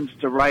begins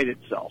to right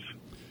itself?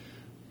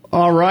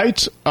 All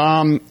right.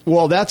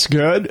 Well, that's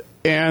good.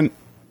 And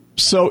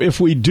so if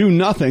we do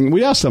nothing,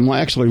 we asked them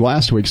actually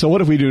last week, so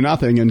what if we do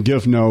nothing and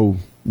give no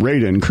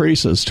rate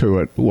increases to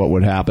it? What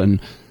would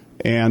happen?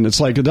 And it's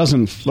like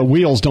the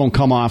wheels don't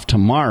come off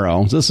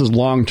tomorrow. This is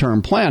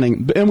long-term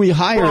planning. And we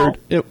hired,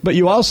 but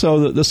you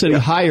also, the city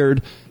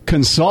hired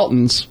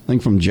consultants, I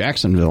think from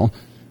Jacksonville,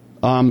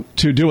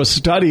 to do a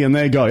study, and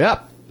they go,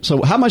 yep.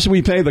 So how much do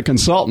we pay the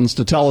consultants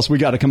to tell us we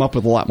got to come up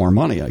with a lot more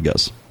money, I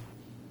guess?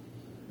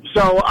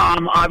 So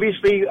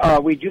obviously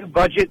we do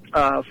budget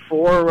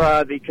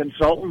for the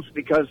consultants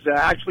because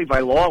actually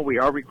by law we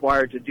are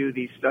required to do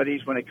these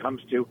studies when it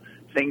comes to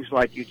things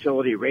like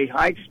utility rate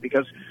hikes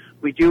because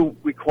we do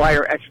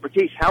require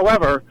expertise.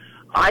 However,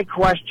 I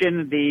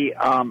question the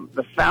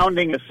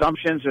founding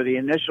assumptions or the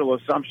initial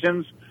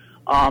assumptions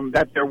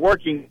that they're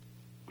working,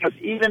 because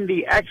even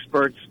the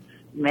experts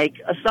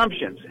make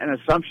assumptions, and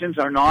assumptions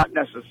are not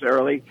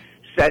necessarily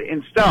set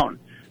in stone.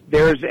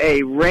 There's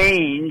a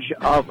range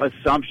of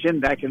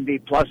assumption that can be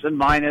plus and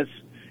minus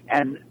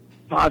and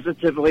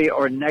positively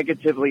or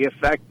negatively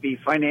affect the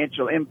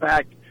financial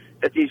impact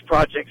that these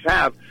projects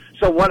have.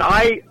 So what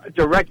I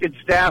directed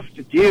staff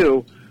to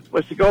do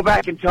was to go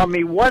back and tell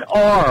me what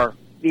are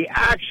the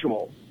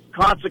actual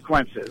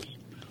consequences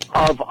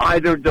of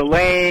either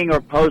delaying or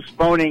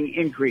postponing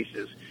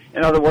increases.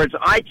 In other words,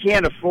 I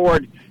can't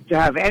afford to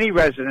have any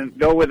resident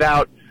go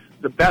without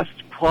the best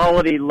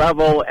quality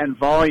level and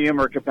volume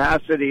or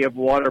capacity of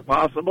water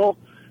possible,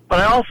 but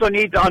I also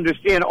need to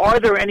understand, are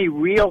there any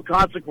real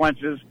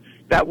consequences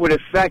that would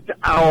affect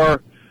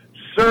our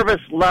service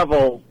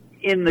level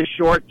in the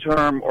short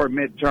term or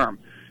midterm?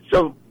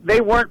 So they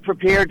weren't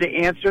prepared to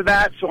answer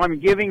that, so I'm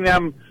giving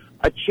them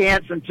a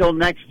chance until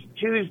next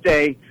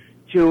Tuesday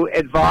to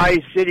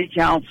advise City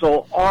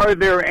Council, are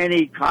there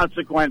any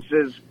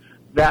consequences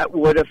that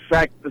would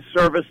affect the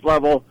service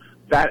level,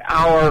 that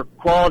our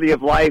quality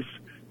of life,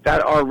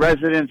 that our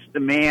residents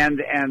demand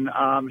and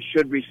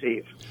should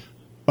receive.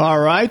 All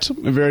right.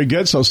 Very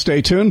good. So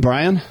stay tuned,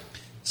 Brian.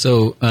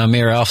 So,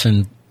 Mayor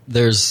Alphen,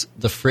 there's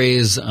the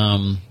phrase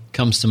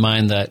comes to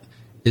mind that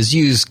is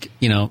used,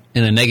 in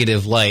a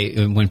negative light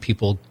when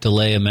people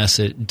delay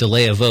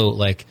a vote,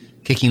 like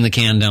kicking the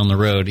can down the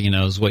road,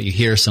 is what you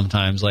hear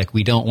sometimes. Like,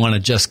 we don't want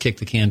to just kick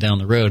the can down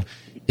the road.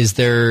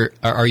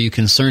 Are you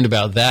concerned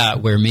about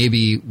that, where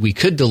maybe we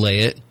could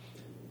delay it,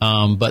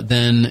 but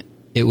then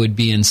it would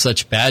be in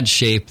such bad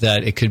shape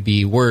that it could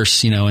be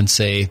worse, in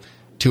say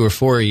 2 or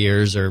 4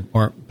 years or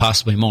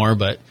possibly more,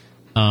 but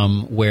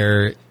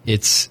where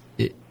maybe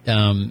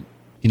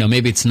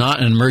it's not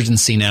an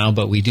emergency now,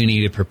 but we do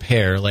need to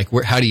prepare. Like,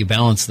 how do you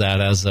balance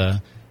that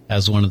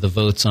as one of the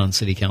votes on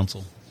City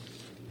Council?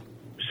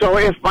 So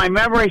if my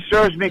memory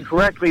serves me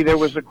correctly, there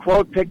was a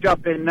quote picked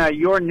up in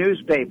your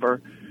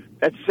newspaper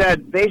that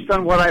said, based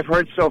on what I've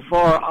heard so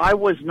far, I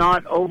was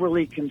not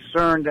overly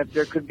concerned that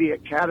there could be a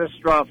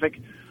catastrophic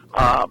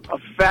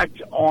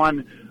effect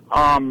on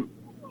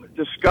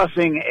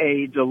discussing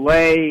a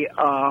delay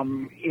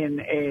in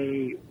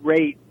a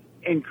rate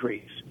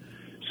increase.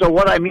 So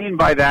what I mean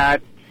by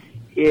that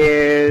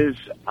is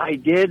I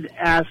did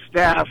ask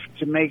staff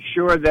to make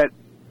sure that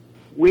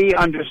we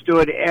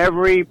understood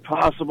every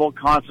possible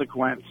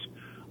consequence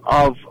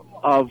of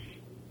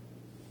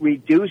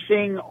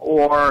reducing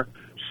or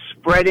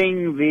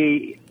spreading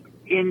the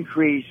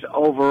increase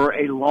over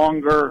a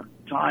longer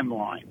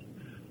timeline.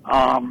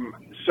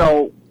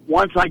 So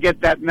once I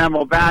get that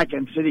memo back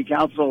and City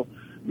Council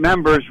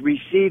members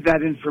receive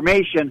that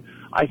information,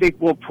 I think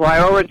we'll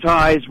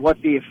prioritize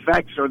what the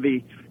effects or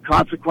the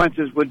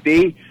consequences would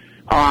be.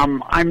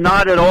 I'm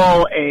not at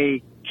all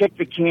a kick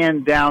the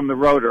can down the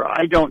roader.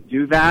 I don't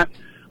do that.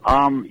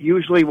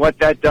 Usually what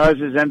that does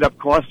is end up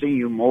costing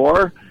you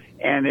more,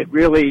 and it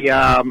really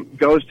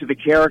goes to the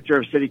character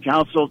of City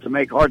Council to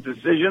make hard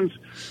decisions.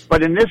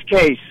 But in this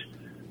case,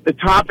 the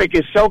topic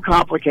is so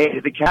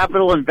complicated, the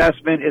capital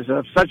investment is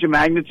of such a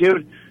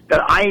magnitude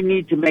that I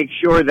need to make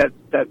sure that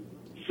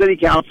City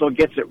Council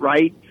gets it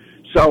right.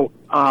 So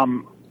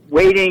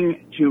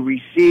waiting to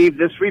receive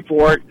this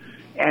report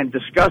and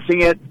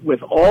discussing it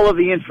with all of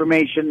the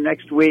information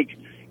next week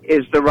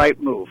is the right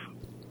move.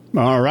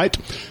 All right.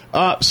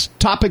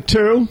 Topic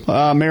 2,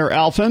 Mayor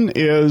Alphen,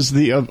 is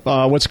the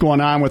what's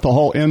going on with the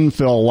whole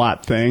infill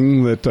lot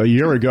thing that a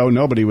year ago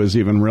nobody was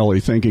even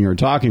really thinking or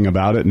talking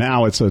about it.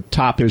 Now it's a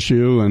top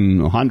issue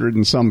and 100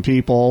 and some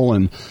people.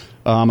 And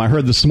I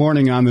heard this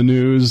morning on the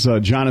news,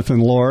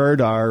 Jonathan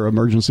Lord, our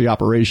emergency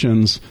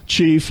operations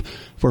chief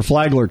for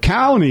Flagler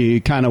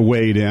County, kind of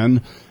weighed in.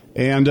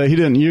 And he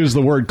didn't use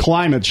the word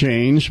climate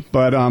change,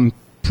 but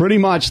pretty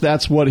much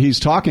that's what he's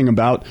talking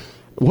about.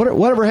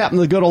 Whatever happened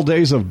to the good old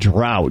days of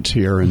drought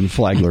here in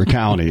Flagler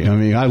County? I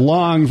mean, I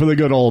long for the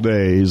good old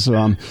days.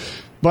 But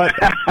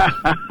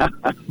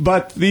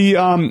the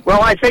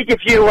well, I think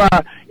if you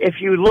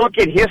look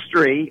at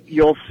history,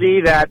 you'll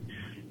see that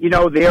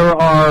there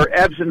are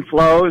ebbs and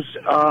flows,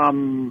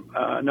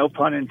 no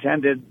pun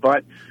intended,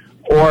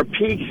 or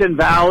peaks and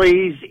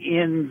valleys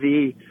in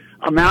the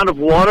amount of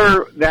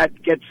water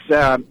that gets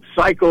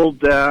cycled,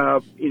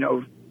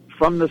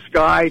 from the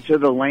sky to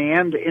the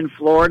land in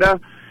Florida.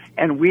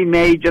 And we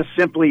may just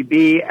simply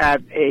be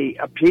at a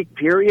peak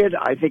period.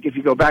 I think if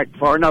you go back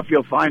far enough,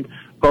 you'll find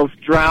both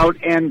drought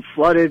and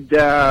flooded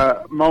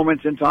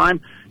moments in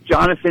time.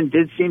 Jonathan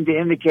did seem to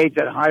indicate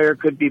that higher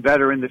could be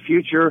better in the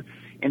future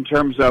in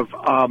terms of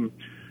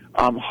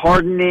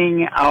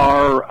hardening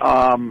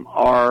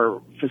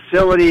our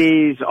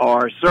facilities,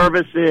 our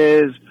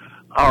services,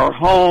 our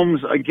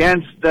homes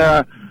against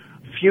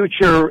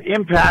future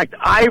impact.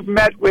 I've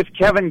met with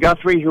Kevin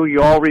Guthrie, who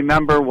you all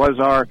remember was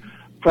our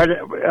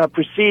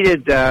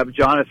preceded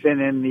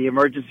Jonathan in the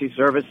emergency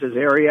services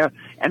area,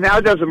 and now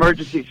does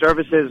emergency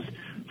services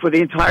for the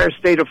entire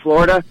state of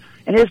Florida.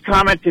 And his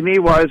comment to me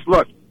was,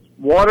 look,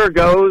 water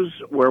goes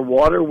where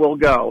water will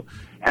go,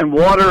 and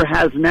water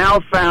has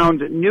now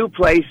found new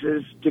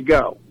places to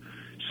go.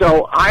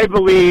 So I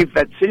believe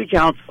that City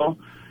Council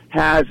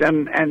has,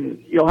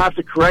 and you'll have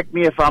to correct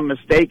me if I'm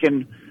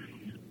mistaken,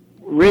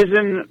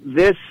 risen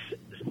this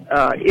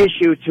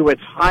issue to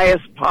its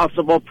highest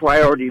possible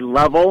priority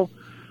level.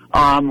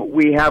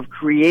 We have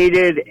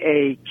created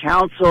a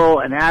council,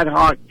 an ad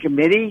hoc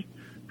committee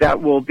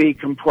that will be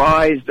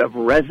comprised of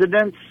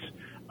residents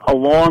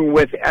along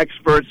with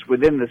experts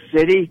within the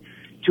city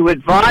to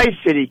advise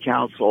City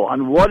Council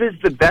on what is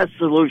the best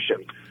solution.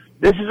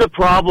 This is a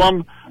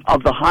problem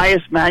of the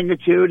highest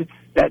magnitude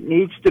that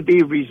needs to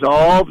be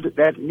resolved,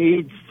 that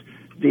needs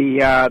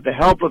the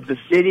help of the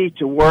city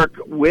to work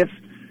with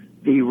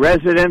the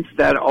residents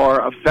that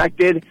are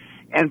affected.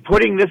 And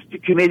putting this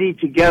committee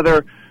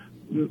together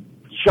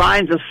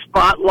shines a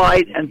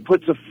spotlight and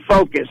puts a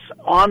focus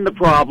on the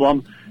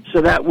problem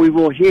so that we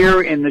will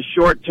hear in the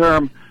short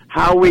term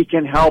how we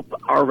can help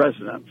our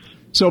residents.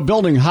 So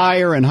building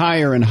higher and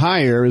higher and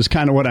higher is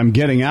kind of what I'm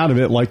getting out of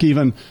it. Like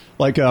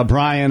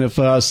Brian, if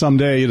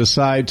someday you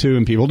decide to,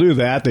 and people do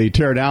that, they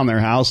tear down their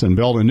house and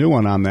build a new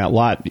one on that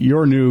lot,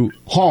 your new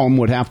home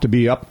would have to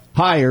be up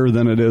higher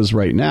than it is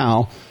right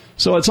now.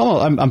 So it's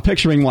almost, I'm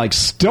picturing like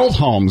stilt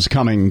homes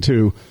coming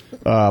to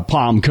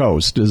Palm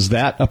Coast. Is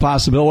that a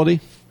possibility?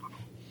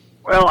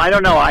 Well, I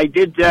don't know. I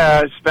did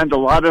spend a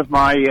lot of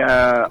my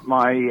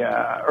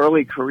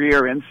early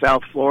career in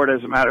South Florida,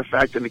 as a matter of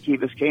fact, in the Key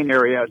Biscayne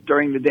area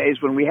during the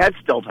days when we had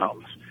stilt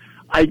homes.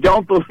 I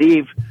don't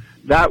believe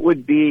that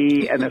would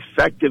be an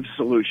effective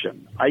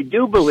solution. I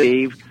do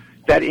believe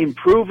that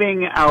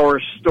improving our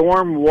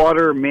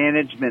stormwater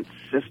management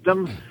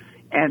system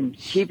and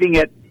keeping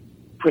it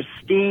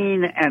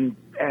pristine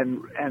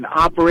and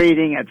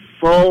operating at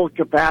full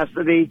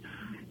capacity,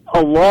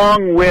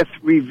 along with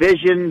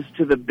revisions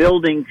to the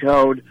building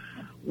code,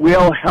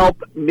 will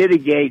help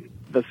mitigate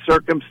the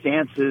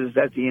circumstances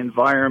that the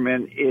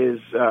environment is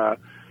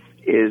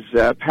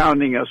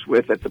pounding us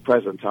with at the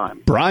present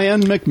time.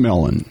 Brian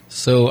McMillan.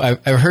 So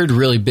I've heard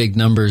really big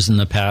numbers in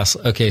the past.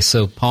 Okay,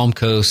 so Palm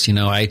Coast,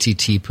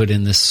 ITT put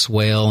in this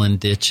swale and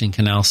ditch and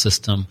canal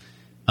system,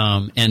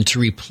 and to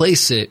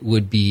replace it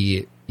would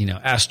be,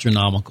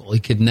 astronomical. He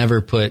could never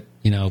put,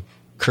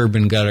 curb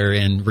and gutter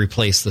and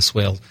replace the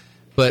swale.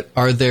 But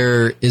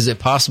is it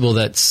possible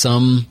that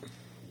some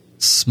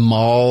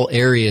small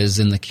areas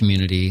in the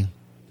community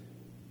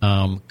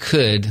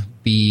could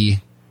be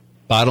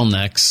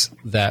bottlenecks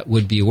that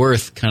would be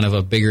worth kind of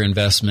a bigger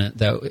investment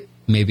that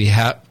maybe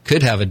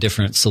could have a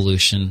different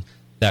solution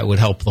that would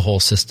help the whole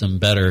system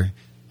better?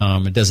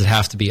 Does it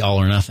have to be all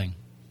or nothing?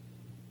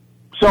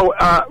 So,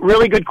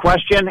 really good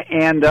question,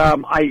 and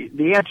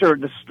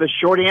the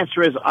short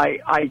answer is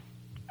I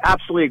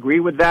absolutely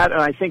agree with that,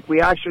 and I think we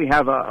actually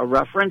have a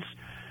reference.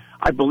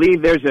 I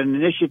believe there's an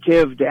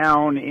initiative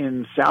down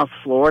in South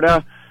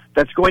Florida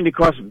that's going to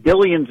cost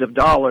billions of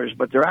dollars,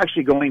 but they're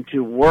actually going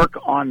to work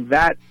on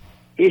that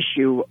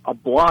issue a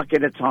block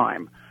at a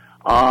time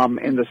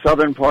in the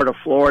southern part of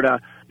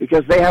Florida,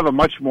 because they have a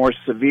much more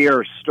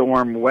severe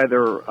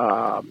stormwater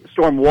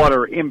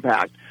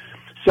impact.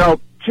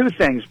 So, two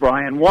things,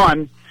 Brian.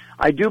 One,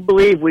 I do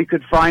believe we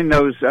could find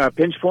those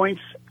pinch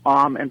points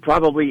and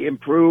probably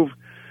improve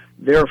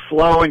their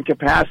flow and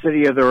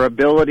capacity of their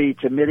ability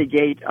to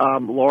mitigate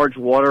large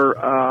water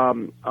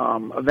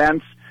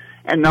events.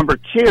 And number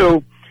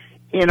two,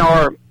 in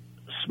our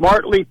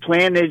smartly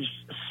planned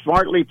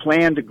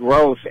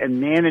growth and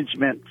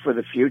management for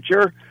the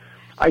future,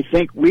 I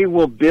think we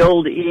will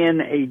build in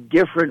a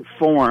different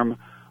form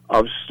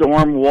of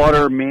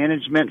stormwater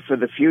management for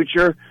the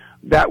future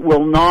that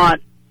will not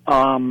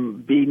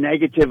be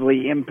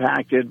negatively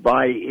impacted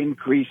by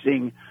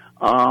increasing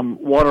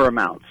water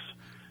amounts.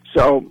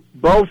 So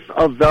both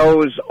of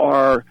those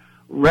are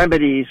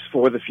remedies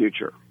for the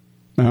future.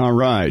 All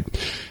right.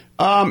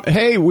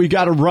 Hey, we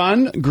got to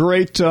run.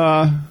 Great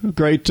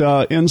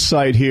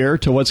insight here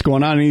to what's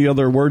going on. Any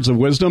other words of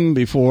wisdom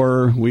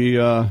before we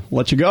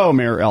let you go,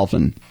 Mayor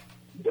Elfin?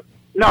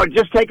 No,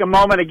 just take a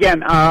moment again.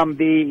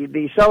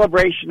 The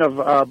celebration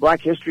of Black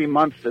History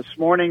Month this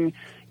morning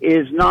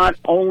is not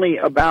only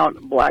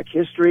about Black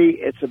history,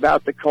 it's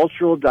about the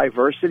cultural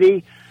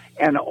diversity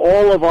and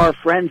all of our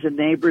friends and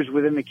neighbors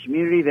within the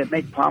community that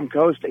make Palm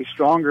Coast a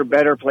stronger,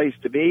 better place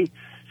to be.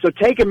 So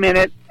take a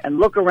minute and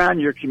look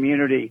around your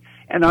community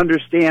and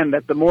understand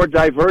that the more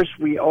diverse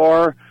we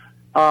are,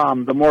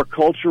 the more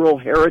cultural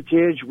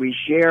heritage we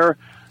share,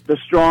 the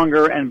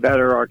stronger and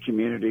better our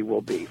community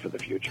will be for the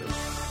future.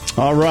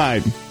 All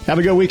right. Have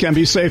a good weekend.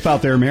 Be safe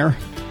out there, Mayor.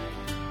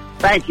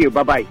 Thank you.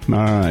 Bye-bye. All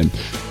right.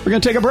 We're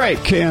going to take a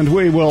break, and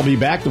we will be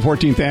back. The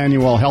 14th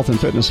Annual Health and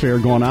Fitness Fair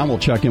going on. We'll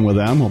check in with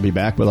them. We'll be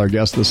back with our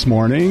guest this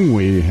morning.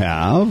 We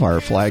have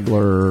our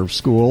Flagler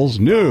School's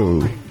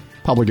new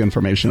Public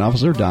Information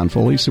Officer, Don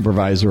Foley,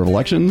 Supervisor of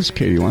Elections,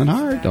 Katie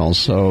Lenhart,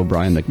 also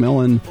Brian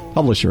McMillan,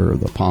 publisher of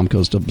the Palm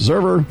Coast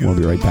Observer. We'll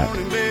be right back.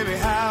 Baby,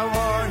 how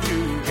are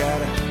you?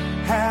 Got a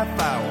half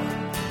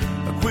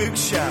hour, a quick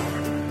shower.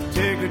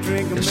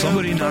 If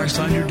somebody knocks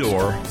on your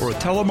door or a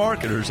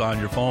telemarketer's on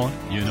your phone,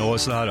 you know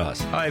it's not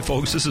us. Hi,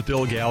 folks. This is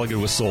Bill Gallagher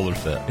with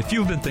SolarFit. If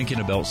you've been thinking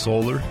about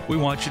solar, we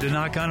want you to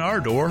knock on our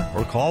door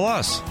or call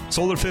us.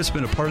 SolarFit's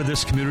been a part of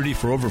this community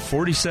for over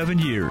 47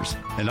 years,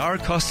 and our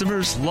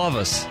customers love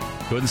us.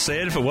 Couldn't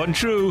say it if it wasn't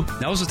true.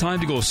 Now's the time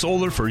to go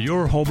solar for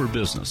your home or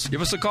business.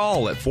 Give us a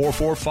call at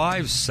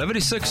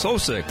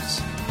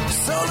 445-7606.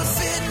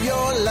 SolarFit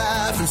your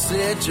life and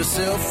set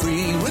yourself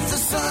free with the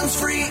sun's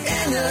free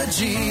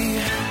energy.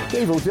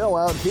 Dave O'Dell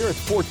out here at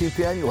the 14th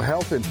Annual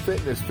Health and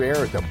Fitness Fair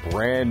at the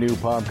brand new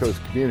Palm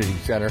Coast Community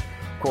Center,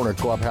 corner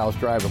Clubhouse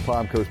Drive and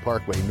Palm Coast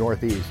Parkway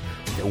Northeast.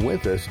 And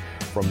with us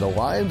from the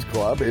Lions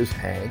Club is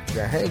Hank.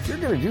 Now, Hank, you're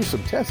going to do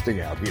some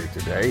testing out here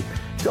today.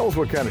 Tell us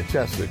what kind of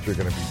tests that you're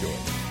going to be doing.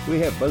 We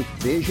have both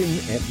vision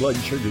and blood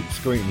sugar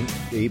screening.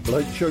 The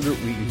blood sugar,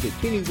 we use a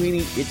teeny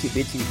weeny, itsy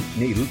bitsy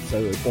needle, so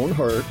it won't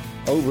hurt.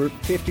 Over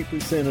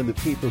 50% of the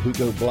people who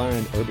go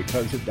blind are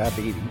because of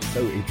diabetes,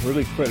 so it's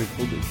really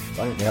critical to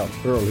find out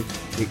early.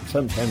 It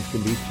sometimes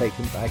can be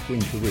taken back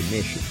into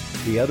remission.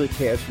 The other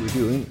test we're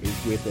doing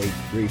is with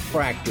a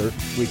refractor,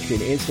 which can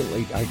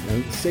instantly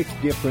diagnose 6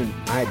 different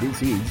eye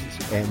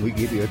diseases, and we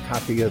give you a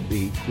copy of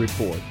the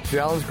report.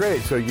 Sounds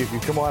great. So you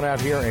can come on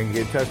out here and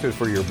get tested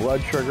for your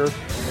blood sugar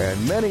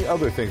and many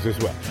other things as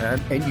well.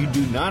 And you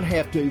do not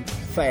have to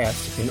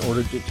fast in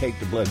order to take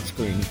the blood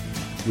screening.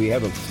 We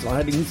have a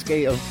sliding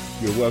scale.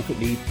 You're welcome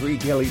to eat 3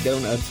 jelly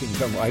donuts and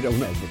come right on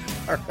over.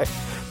 All right.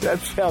 That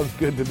sounds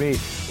good to me.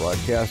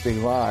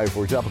 Broadcasting live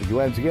for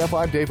WNZF,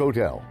 I'm Dave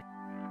Hotel.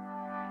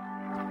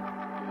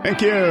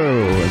 Thank you.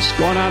 It's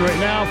going on right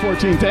now,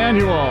 14th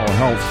Annual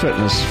Health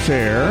Fitness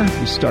Fair.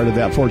 We started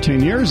that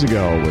 14 years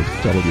ago with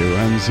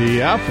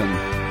WNZF,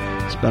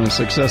 and it's been a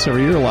success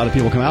every year. A lot of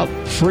people come out.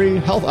 Free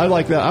health. I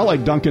like that. I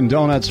like Dunkin'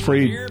 Donuts,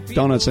 free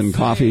donuts and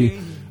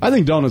coffee. I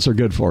think donuts are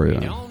good for you.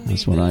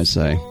 That's what I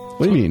say.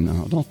 What do you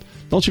mean?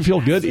 Don't you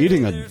feel good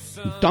eating a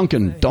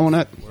Dunkin'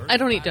 Donut? I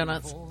don't eat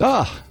donuts.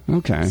 Ah,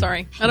 okay.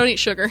 Sorry. I don't eat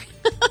sugar.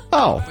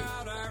 Oh.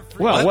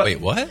 Well, what? Wait,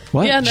 what?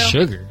 What? Yeah, no.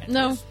 Sugar?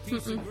 No.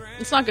 Mm-mm.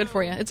 It's not good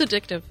for you. It's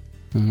addictive.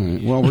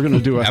 Well, we're going to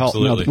do a health.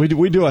 No,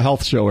 we do a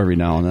health show every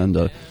now and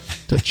then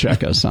to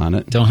check us on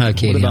it. Don't have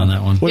Katie on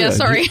that one. Yeah,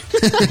 sorry.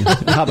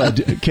 How about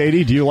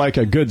Katie? Do you like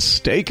a good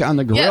steak on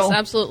the grill? Yes,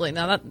 absolutely.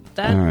 Now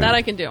that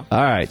I can do.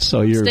 All right,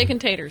 so you're steak and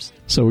taters.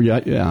 So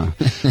yeah.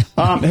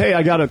 Hey,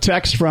 I got a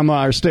text from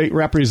our state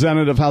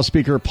representative, House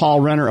Speaker Paul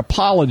Renner,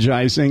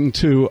 apologizing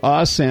to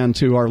us and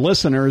to our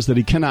listeners that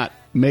he cannot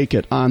make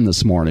it on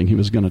this morning. He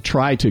was going to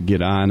try to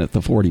get on at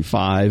the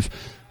 45.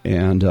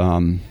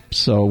 And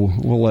so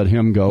we'll let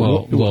him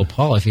go. Well,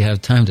 Paul, if you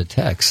have time to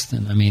text,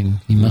 then, I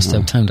mean, you must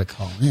have time to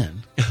call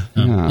in.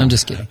 I'm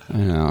just kidding.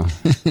 Yeah.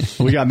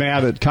 We got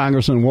mad at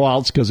Congressman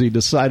Waltz because he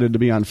decided to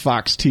be on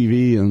Fox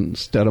TV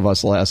instead of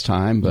us last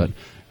time, but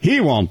he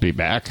won't be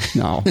back.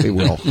 No, he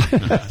will.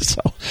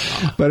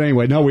 But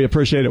anyway, no, we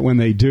appreciate it when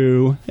they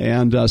do.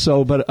 And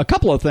but a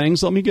couple of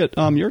things. Let me get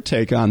your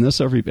take on this,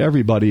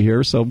 everybody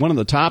here. So one of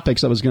the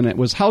topics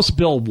was House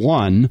Bill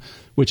 1,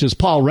 which is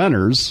Paul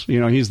Renner's.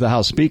 He's the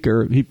House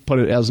Speaker. He put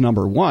it as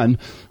number 1,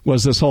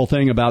 was this whole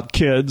thing about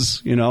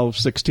kids,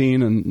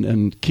 16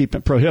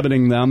 and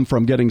prohibiting them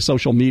from getting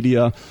social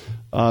media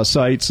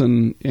sites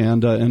and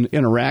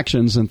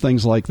interactions and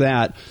things like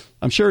that.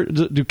 I'm sure,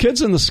 do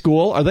kids in the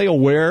school, are they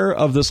aware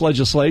of this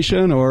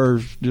legislation,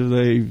 or do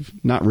they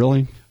not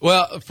really?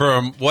 Well,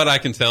 from what I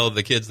can tell,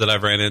 the kids that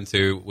I've ran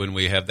into when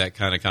we have that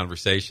kind of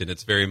conversation,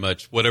 it's very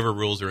much whatever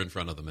rules are in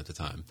front of them at the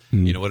time.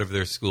 Whatever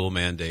their school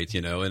mandates,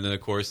 and then,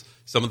 of course,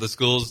 some of the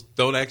schools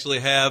don't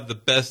actually have the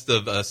best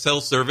of cell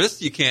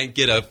service. You can't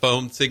get a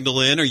phone signal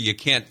in, or you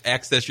can't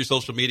access your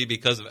social media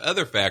because of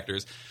other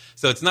factors.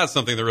 So it's not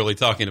something they're really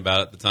talking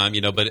about at the time,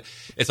 but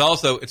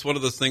it's one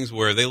of those things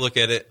where they look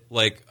at it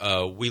like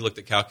we looked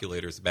at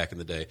calculators back in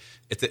the day.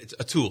 It's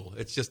a tool.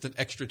 It's just an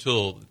extra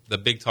tool. The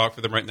big talk for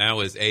them right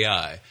now is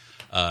AI.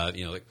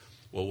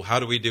 Well,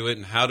 how do we do it,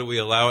 and how do we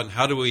allow it, and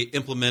how do we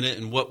implement it,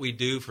 and what we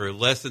do for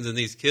lessons, and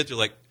these kids are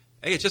like,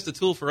 hey, it's just a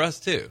tool for us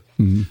too.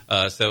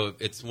 So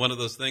it's one of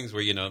those things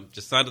where,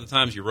 just sign to the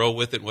times, you roll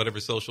with it, and whatever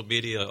social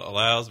media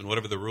allows and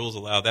whatever the rules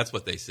allow, that's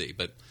what they see.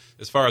 But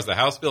as far as the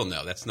House bill,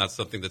 no, that's not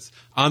something that's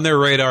on their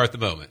radar at the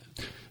moment.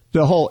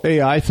 The whole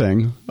AI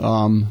thing,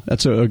 I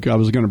was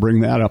going to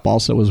bring that up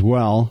also as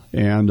well.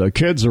 And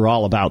kids are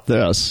all about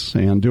this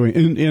and doing,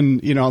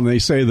 and they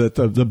say that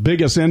the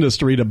biggest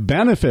industry to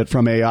benefit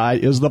from AI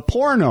is the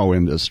porno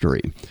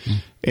industry.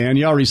 And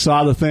you already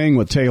saw the thing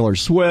with Taylor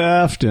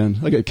Swift,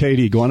 and look at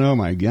Katie going, oh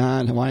my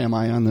God, why am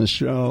I on this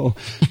show?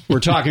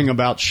 We're talking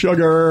about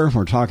sugar.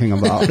 We're talking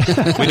about...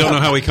 We don't know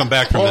how we come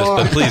back from this,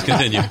 but please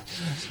continue.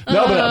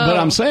 No, but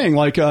I'm saying,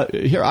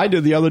 here, I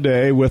did the other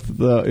day with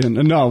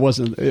no, it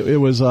wasn't. It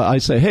was, I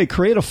say, hey,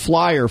 create a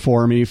flyer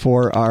for me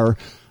for our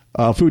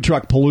food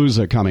truck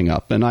palooza coming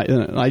up. And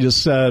I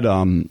just said,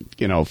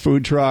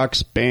 food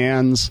trucks,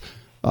 bands,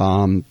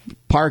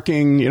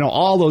 parking,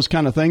 all those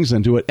kind of things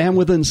into it. And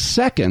within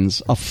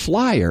seconds, a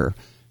flyer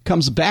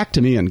comes back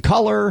to me in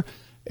color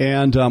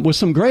and with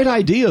some great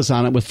ideas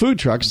on it with food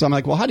trucks. So I'm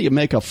like, well, how do you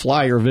make a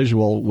flyer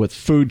visual with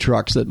food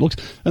trucks that looks?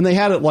 And they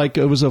had it like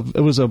it was a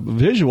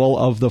visual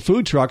of the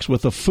food trucks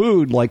with the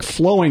food like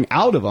flowing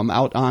out of them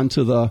out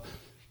onto the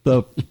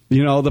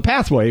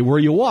pathway where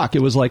you walk.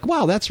 It was like,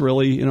 wow, that's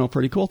really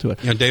pretty cool to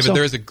it. David,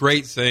 there's a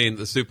great saying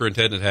the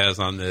superintendent has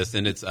on this,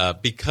 and it's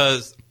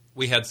because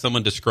we had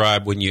someone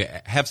describe when you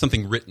have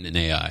something written in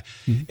AI,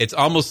 it's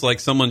almost like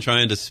someone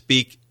trying to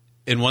speak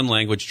in one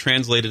language,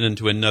 translate it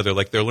into another,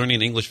 like they're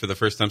learning English for the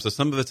first time. So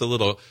some of it's a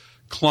little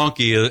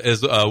clunky,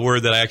 as a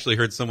word that I actually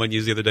heard someone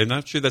use the other day. I'm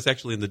not sure that's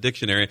actually in the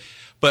dictionary,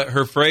 but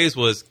her phrase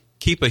was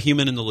keep a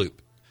human in the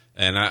loop.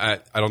 And I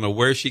don't know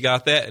where she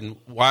got that and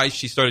why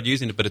she started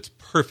using it, but it's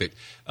perfect.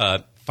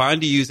 Fine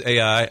to use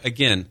AI.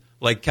 Again,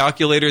 like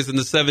calculators in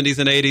the 70s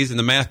and 80s, and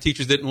the math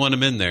teachers didn't want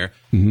them in there.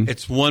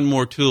 It's one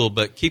more tool,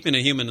 but keeping a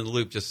human in the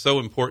loop just so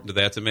important to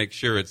that to make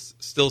sure it's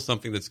still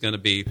something that's going to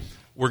be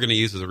we're going to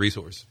use as a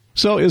resource.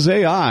 So is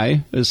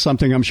AI is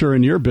something I'm sure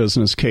in your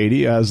business,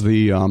 Katie, as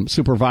the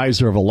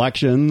supervisor of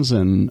elections,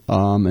 and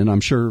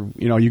I'm sure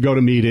you go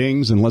to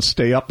meetings and let's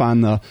stay up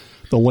on the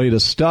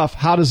latest stuff.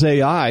 How does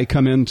AI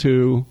come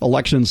into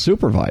election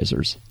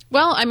supervisors?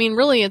 Well, I mean,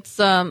 really, it's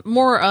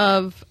more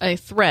of a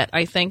threat,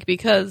 I think,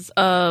 because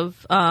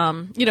of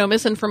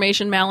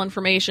misinformation,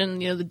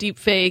 malinformation, the deep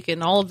fake,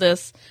 and all of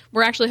this.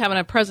 We're actually having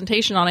a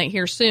presentation on it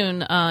here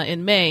soon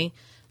in May.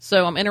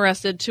 So I'm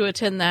interested to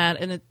attend that.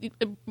 And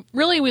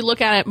really, we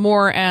look at it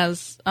more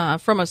as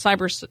from a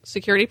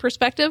cybersecurity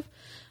perspective,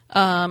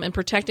 and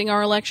protecting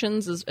our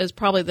elections is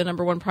probably the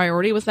number one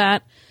priority with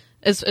that,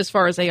 as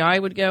far as AI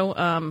would go.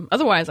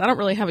 Otherwise, I don't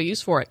really have a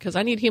use for it because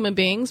I need human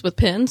beings with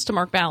pens to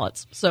mark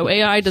ballots. So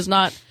AI does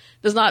not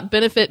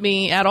benefit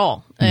me at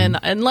all, and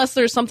unless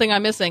there's something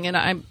I'm missing.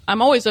 And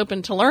I'm always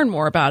open to learn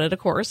more about it, of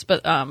course.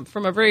 But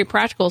from a very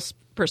practical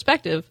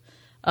perspective,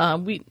 I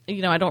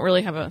don't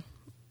really have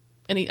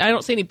I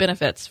don't see any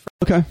benefits.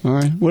 Okay, all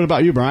right. What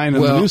about you, Brian,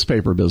 in the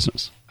newspaper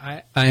business?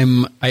 I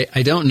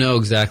don't know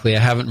exactly. I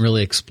haven't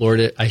really explored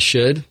it. I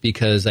should,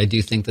 because I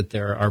do think that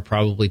there are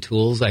probably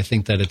tools. I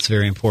think that it's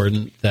very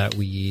important that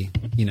we,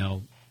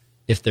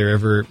 if there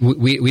ever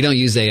we don't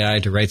use AI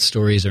to write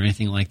stories or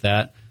anything like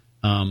that.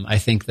 I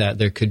think that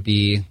there could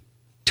be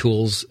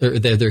tools, or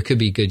there could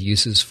be good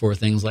uses for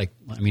things like,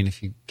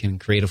 if you can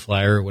create a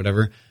flyer or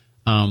whatever.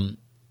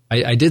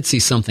 I did see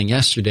something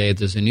yesterday.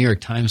 There's a New York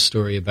Times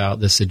story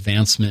about this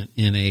advancement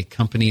in a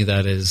company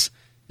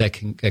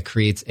that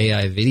creates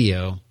AI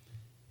video,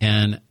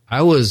 and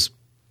I was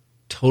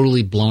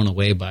totally blown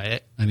away by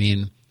it.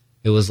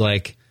 It was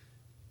like,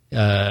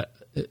 make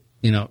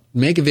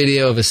a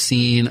video of a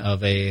scene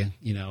of an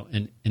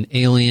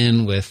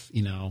alien with,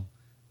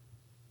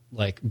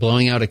 like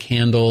blowing out a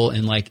candle,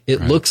 and like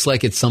it looks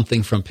like it's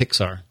something from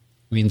Pixar.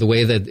 The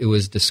way that it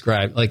was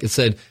described, like it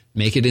said,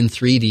 make it in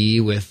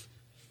 3D with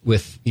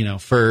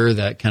fur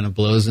that kind of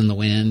blows in the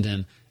wind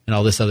and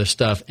all this other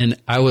stuff. And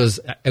it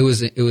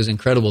was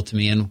incredible to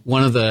me. And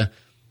one of the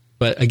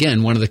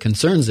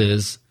concerns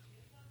is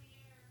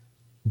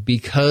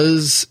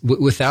because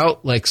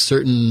without like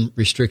certain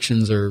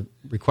restrictions or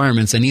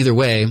requirements, and either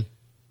way,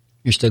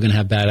 you're still going to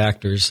have bad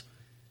actors,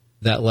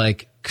 that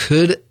like,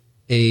 could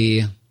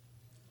a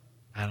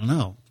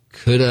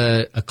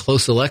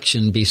close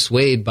election be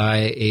swayed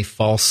by a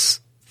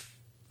false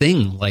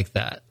thing like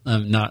that?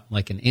 Not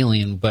like an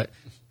alien, but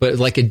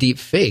like a deep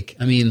fake.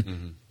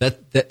 That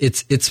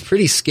it's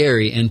pretty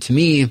scary. And to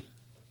me,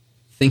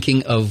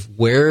 thinking of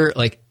where,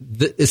 like,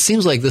 it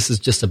seems like this is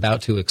just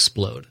about to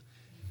explode.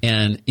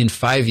 And in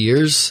 5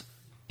 years,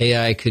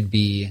 AI could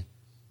be,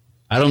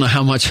 I don't know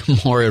how much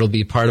more it'll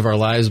be part of our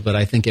lives, but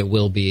I think it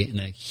will be in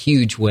a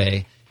huge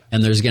way.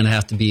 And there's going to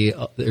have to be,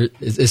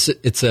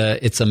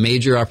 it's a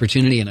major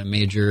opportunity and a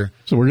major.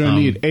 So we're going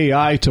to need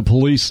AI to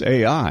police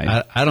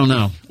AI. I don't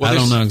know. I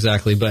don't know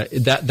exactly, but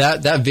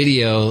that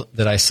video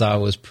that I saw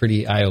was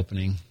pretty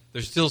eye-opening.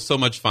 There's still so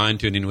much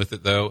fine-tuning with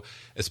it, though,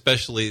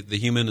 especially the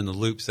human in the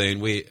loop, saying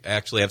we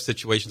actually have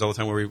situations all the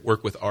time where we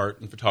work with art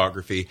and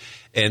photography.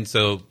 And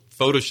so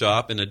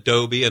Photoshop and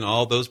Adobe and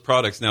all those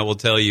products now will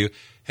tell you,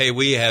 hey,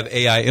 we have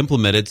AI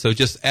implemented, so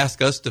just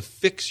ask us to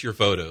fix your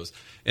photos.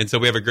 And so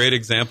we have a great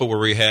example where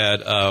we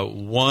had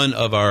one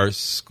of our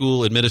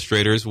school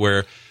administrators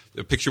where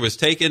the picture was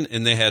taken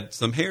and they had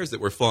some hairs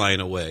that were flying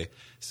away.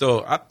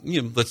 So,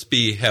 let's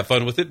have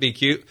fun with it, be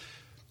cute.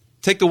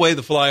 Take away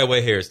the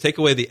flyaway hairs. Take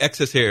away the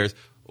excess hairs.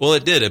 Well,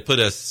 it did. It put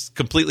a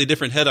completely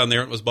different head on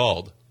there and it was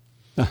bald.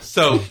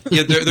 So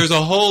there's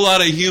a whole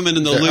lot of human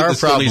in the loop that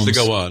still needs to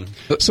go on.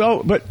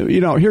 So, but,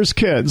 here's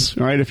kids,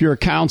 right? If you're a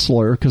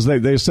counselor, because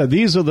they said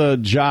these are the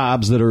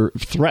jobs that are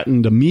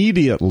threatened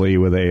immediately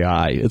with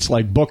AI. It's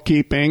like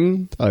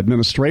bookkeeping,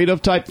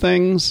 administrative type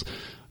things,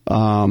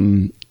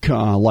 even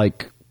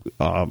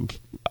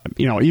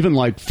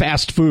like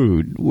fast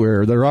food,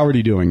 where they're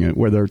already doing it,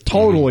 where they're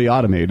totally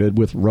automated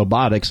with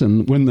robotics.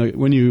 And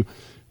when you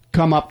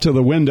come up to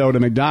the window to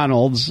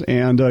McDonald's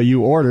and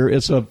you order,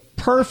 it's a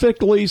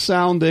perfectly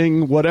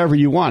sounding whatever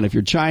you want. If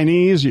you're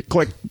Chinese, you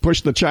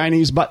push the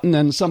Chinese button,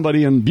 and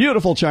somebody in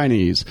beautiful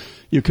Chinese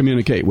you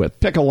communicate with.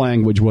 Pick a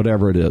language,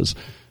 whatever it is.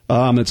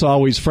 It's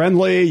always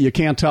friendly. You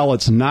can't tell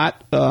it's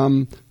not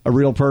a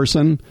real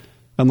person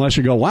unless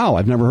you go, wow,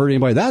 I've never heard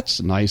anybody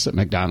that's nice at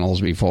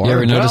McDonald's before. You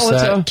ever notice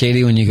that,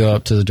 Katie, when you go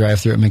up to the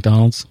drive-thru at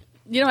McDonald's?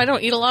 I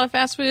don't eat a lot of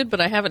fast food, but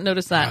I haven't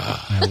noticed that.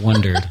 I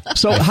wondered.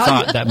 So I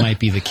thought that might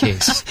be the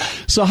case.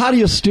 So how do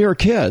you steer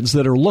kids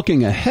that are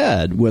looking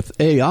ahead with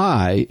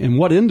AI, and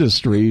what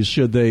industries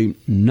should they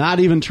not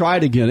even try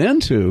to get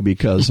into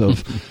because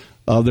of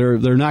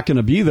they're not going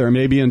to be there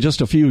maybe in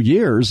just a few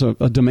years,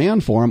 a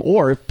demand for them,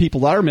 or if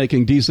people are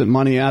making decent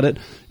money at it,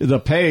 the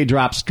pay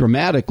drops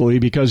dramatically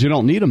because you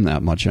don't need them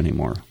that much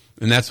anymore.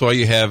 And that's why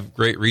you have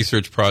great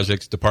research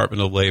projects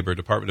Department of Labor,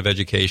 Department of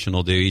Education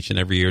will do each and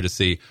every year to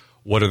see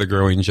what are the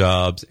growing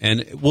jobs,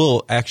 and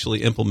we'll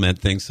actually implement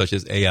things such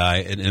as AI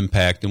and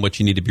impact and what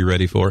you need to be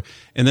ready for.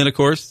 And then, of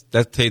course,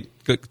 that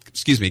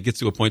gets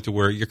to a point to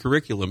where your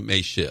curriculum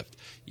may shift.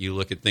 You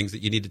look at things that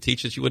you need to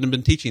teach that you wouldn't have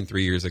been teaching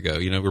 3 years ago.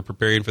 We're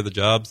preparing for the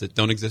jobs that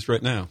don't exist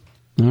right now.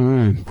 All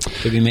right.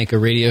 Could we make a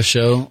radio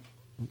show,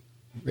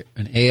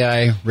 an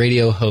AI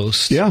radio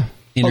host,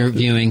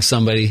 interviewing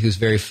somebody who's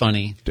very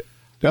funny?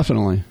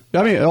 Definitely.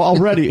 I mean,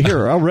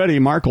 already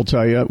Mark will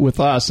tell you, with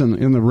us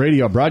in the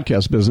radio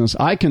broadcast business,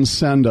 I can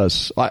send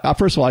us,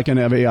 first of all, I can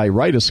have AI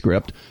write a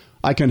script.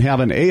 I can have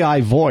an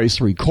AI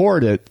voice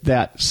record it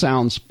that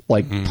sounds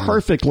like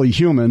perfectly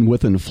human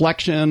with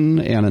inflection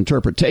and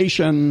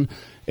interpretation.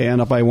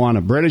 And if I want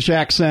a British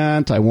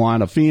accent, I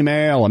want a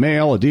female, a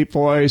male, a deep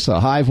voice, a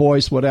high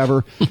voice,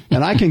 whatever.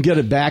 And I can get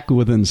it back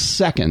within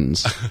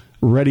seconds,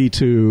 ready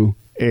to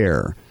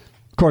air.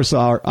 Of course,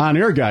 our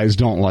on-air guys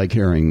don't like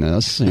hearing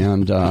this,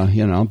 and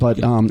but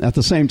at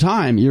the same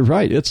time, you're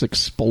right; it's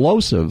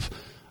explosive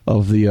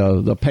of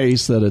the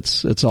pace that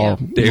it's all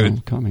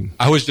David, coming.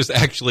 I was just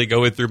actually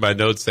going through my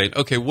notes saying,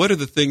 okay, what are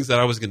the things that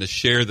I was going to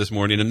share this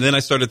morning, and then I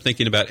started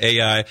thinking about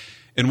AI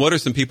and what are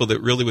some people that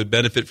really would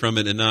benefit from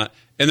it and not.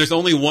 And there's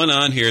only one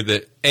on here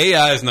that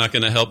AI is not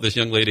going to help this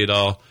young lady at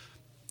all.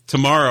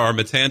 Tomorrow, our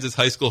Matanzas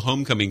High School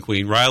homecoming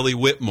queen, Riley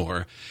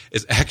Whitmore,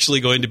 is actually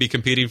going to be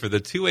competing for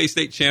the 2A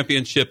state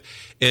championship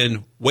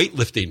in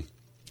weightlifting.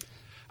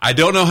 I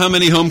don't know how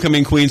many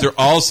homecoming queens are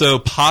also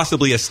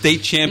possibly a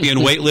state champion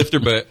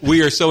weightlifter, but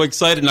we are so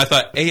excited. And I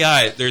thought,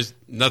 AI, there's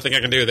nothing I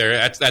can do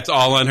there. That's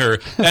all on her.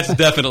 That's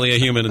definitely a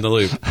human in the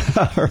loop.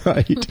 All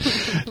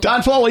right.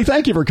 Don Foley,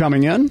 thank you for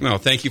coming in. No,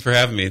 thank you for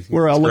having me.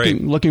 We're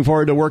looking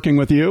forward to working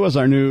with you as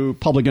our new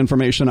public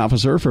information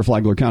officer for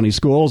Flagler County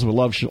Schools. We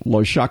love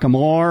Lois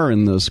Shackamore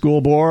and the school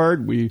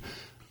board. We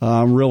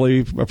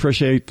really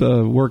appreciate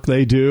the work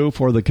they do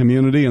for the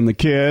community and the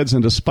kids,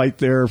 and despite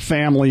their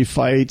family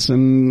fights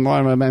and,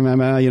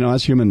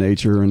 that's human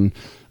nature. And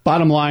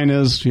bottom line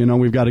is,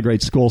 we've got a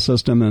great school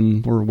system,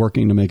 and we're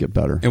working to make it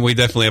better. And we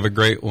definitely have a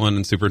great one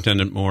in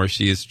Superintendent Moore.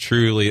 She is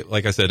truly,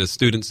 like I said, a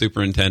student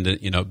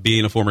superintendent,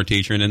 being a former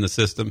teacher and in the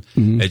system.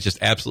 It's just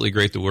absolutely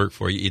great to work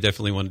for. You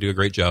definitely want to do a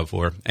great job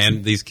for her.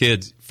 And these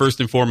kids, first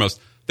and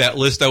foremost, that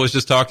list I was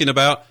just talking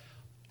about,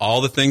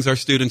 all the things our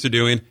students are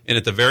doing, and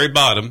at the very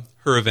bottom,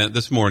 her event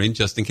this morning,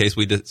 just in case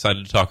we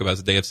decided to talk about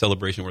the day of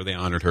celebration where they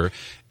honored her.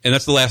 And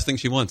that's the last thing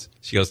she wants.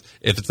 She goes,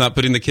 if it's not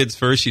putting the kids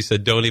first, she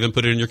said, don't even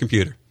put it in your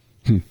computer.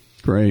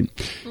 Great.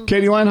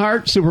 Katie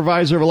Lenhart,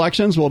 Supervisor of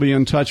Elections, will be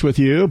in touch with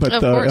you.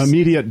 But the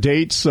immediate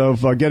dates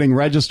of getting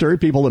registered,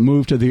 people that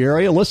move to the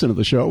area, listen to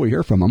the show. We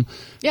hear from them.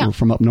 Yeah. We're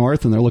from up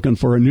north, and they're looking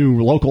for a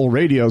new local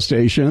radio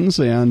stations,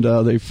 and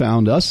they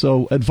found us.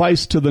 So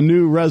advice to the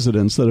new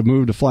residents that have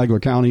moved to Flagler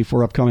County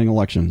for upcoming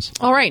elections.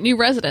 All right, new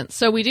residents.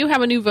 So we do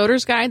have a new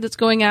voters guide that's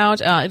going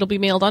out. It'll be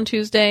mailed on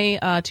Tuesday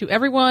to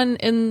everyone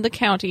in the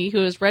county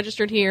who is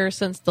registered here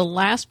since the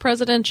last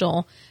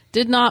presidential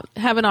did not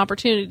have an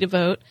opportunity to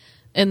vote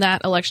in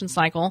that election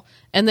cycle,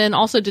 and then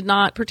also did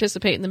not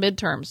participate in the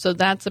midterms. So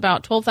that's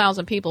about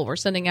 12,000 people. We're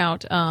sending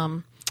out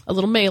a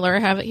little mailer,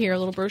 have it here, a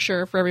little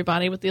brochure for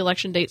everybody with the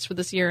election dates for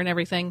this year and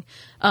everything.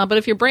 But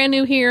if you're brand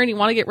new here and you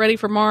want to get ready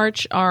for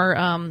March,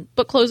 our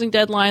book closing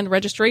deadline, the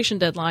registration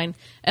deadline,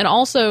 and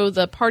also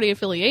the party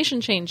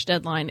affiliation change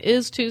deadline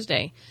is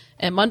Tuesday,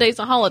 and Monday's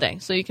a holiday.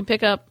 So you can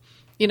pick up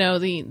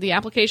the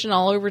application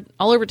all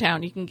over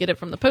town. You can get it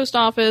from the post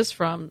office,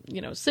 from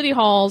city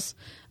halls,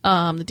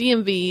 the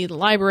DMV, the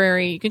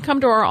library. You can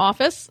come to our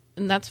office,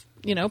 and that's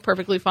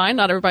perfectly fine.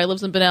 Not everybody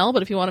lives in Bunnell,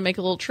 but if you want to make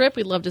a little trip,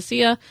 we'd love to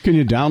see you. Can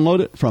you download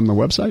it from the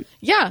website?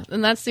 Yeah,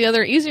 and that's the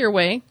other easier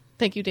way.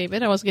 Thank you,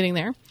 David. I was getting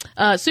there.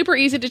 Super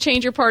easy to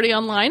change your party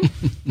online,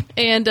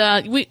 and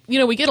we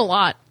get a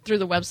lot through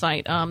the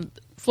website.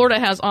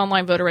 Florida has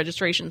online voter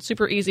registration.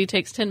 Super easy,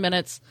 takes 10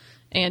 minutes.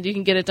 And you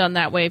can get it done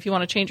that way if you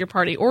want to change your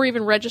party or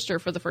even register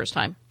for the first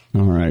time.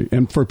 All right.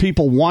 And for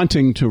people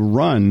wanting to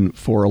run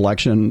for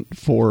election,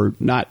 for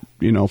not,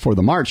 for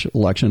the March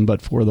election,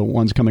 but for the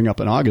ones coming up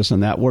in August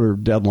and that, what are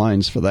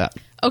deadlines for that?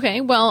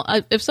 Okay. Well,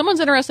 if someone's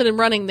interested in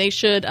running, they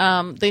should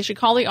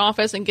call the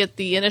office and get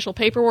the initial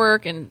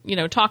paperwork and,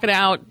 talk it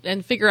out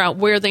and figure out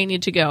where they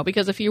need to go.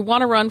 Because if you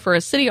want to run for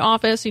a city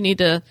office, you need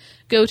to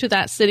go to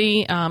that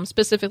city.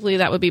 Specifically,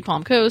 that would be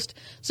Palm Coast.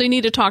 So you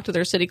need to talk to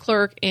their city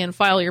clerk and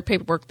file your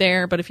paperwork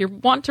there. But if you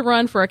want to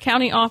run for a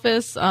county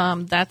office,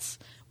 that's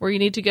where you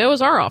need to go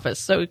is our office.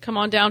 So come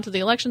on down to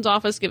the elections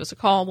office, give us a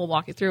call. We'll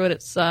walk you through it.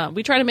 It's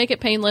we try to make it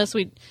painless.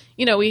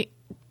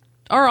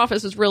 Our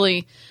office is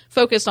really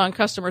focused on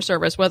customer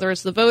service, whether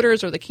it's the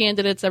voters or the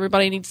candidates.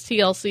 Everybody needs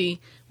TLC.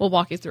 We'll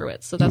walk you through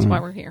it. So that's why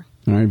we're here.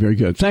 All right, very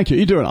good. Thank you.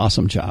 You do an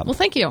awesome job. Well,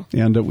 thank you.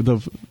 And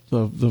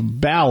the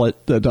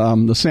ballot,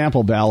 the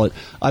sample ballot,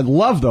 I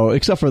love, though,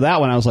 except for that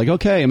one, I was like,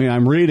 okay,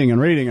 I'm reading and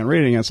reading and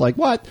reading. It's like,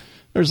 what?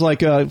 there's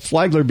like a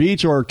Flagler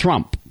Beach or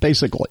Trump,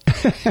 basically.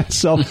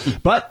 So,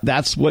 but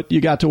that's what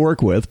you got to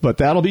work with. But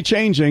that'll be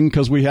changing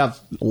because we have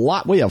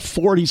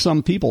 40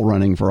 some people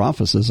running for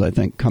offices, I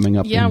think, coming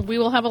up. Yeah, we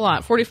will have a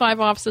lot. 45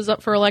 offices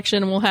up for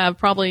election, and we'll have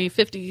probably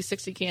 50,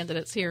 60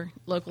 candidates here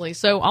locally.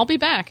 So I'll be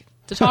back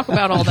to talk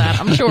about all that,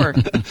 I'm sure.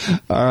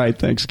 All right.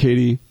 Thanks,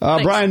 Katie.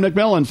 Thanks. Brian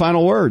McMillan,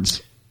 final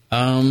words.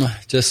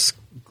 Just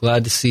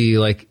glad to see,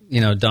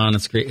 Don,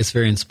 it's great. It's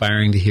very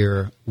inspiring to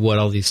hear what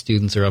all these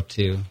students are up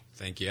to.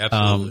 Thank you.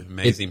 Absolutely.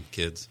 Amazing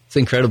kids. It's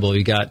incredible.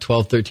 You got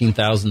 12,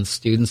 13,000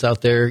 students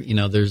out there.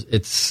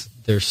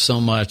 There's so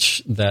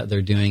much that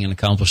they're doing and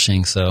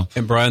accomplishing. So,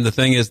 and Brian, the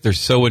thing is, they're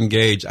so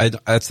engaged.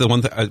 That's the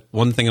one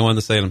thing I wanted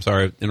to say, and I'm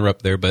sorry to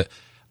interrupt there, but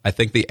I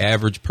think the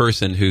average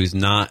person who's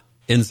not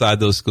inside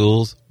those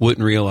schools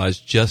wouldn't realize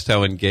just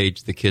how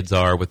engaged the kids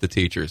are with the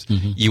teachers.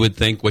 Mm-hmm. You would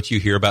think what you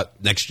hear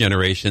about next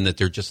generation that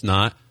they're just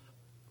not.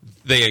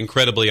 They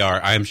incredibly are.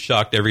 I am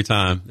shocked every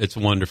time. It's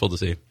wonderful to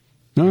see.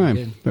 All right.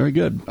 Very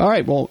good. All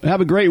right. Well,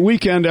 have a great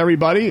weekend,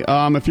 everybody.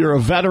 If you're a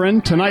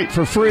veteran, tonight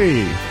for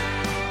free,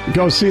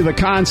 go see the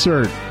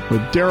concert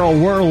with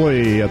Daryl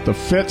Worley at the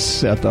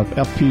Fitz at the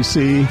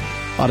FPC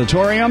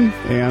Auditorium,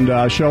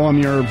 and show them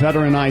your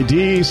veteran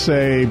ID.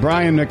 Say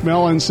Brian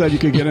McMillan said you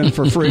could get in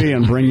for free,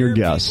 and bring your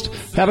guest.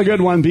 Have a good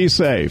one. Be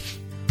safe.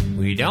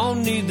 We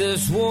don't need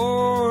this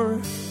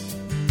war,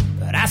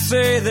 but I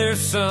say there's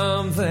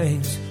some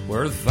things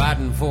worth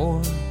fighting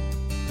for.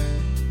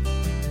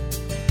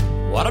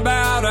 What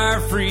about our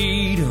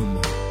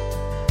freedom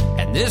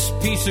and this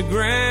piece of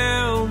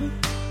ground?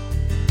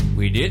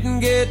 We didn't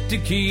get to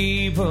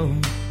keep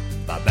them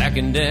by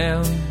backing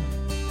down.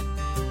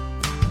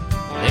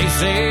 They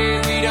say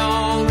we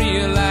don't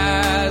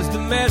realize the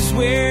mess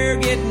we're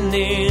getting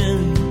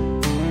in.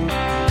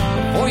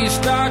 Before you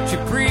start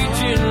your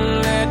preaching,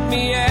 let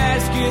me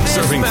ask you this.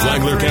 Serving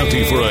Flagler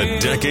County for a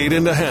decade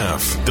and a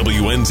half.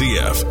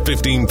 WNZF,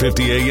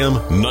 1550 AM,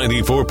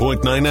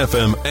 94.9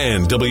 FM,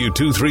 and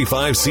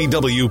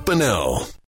W235CW, Bunnell.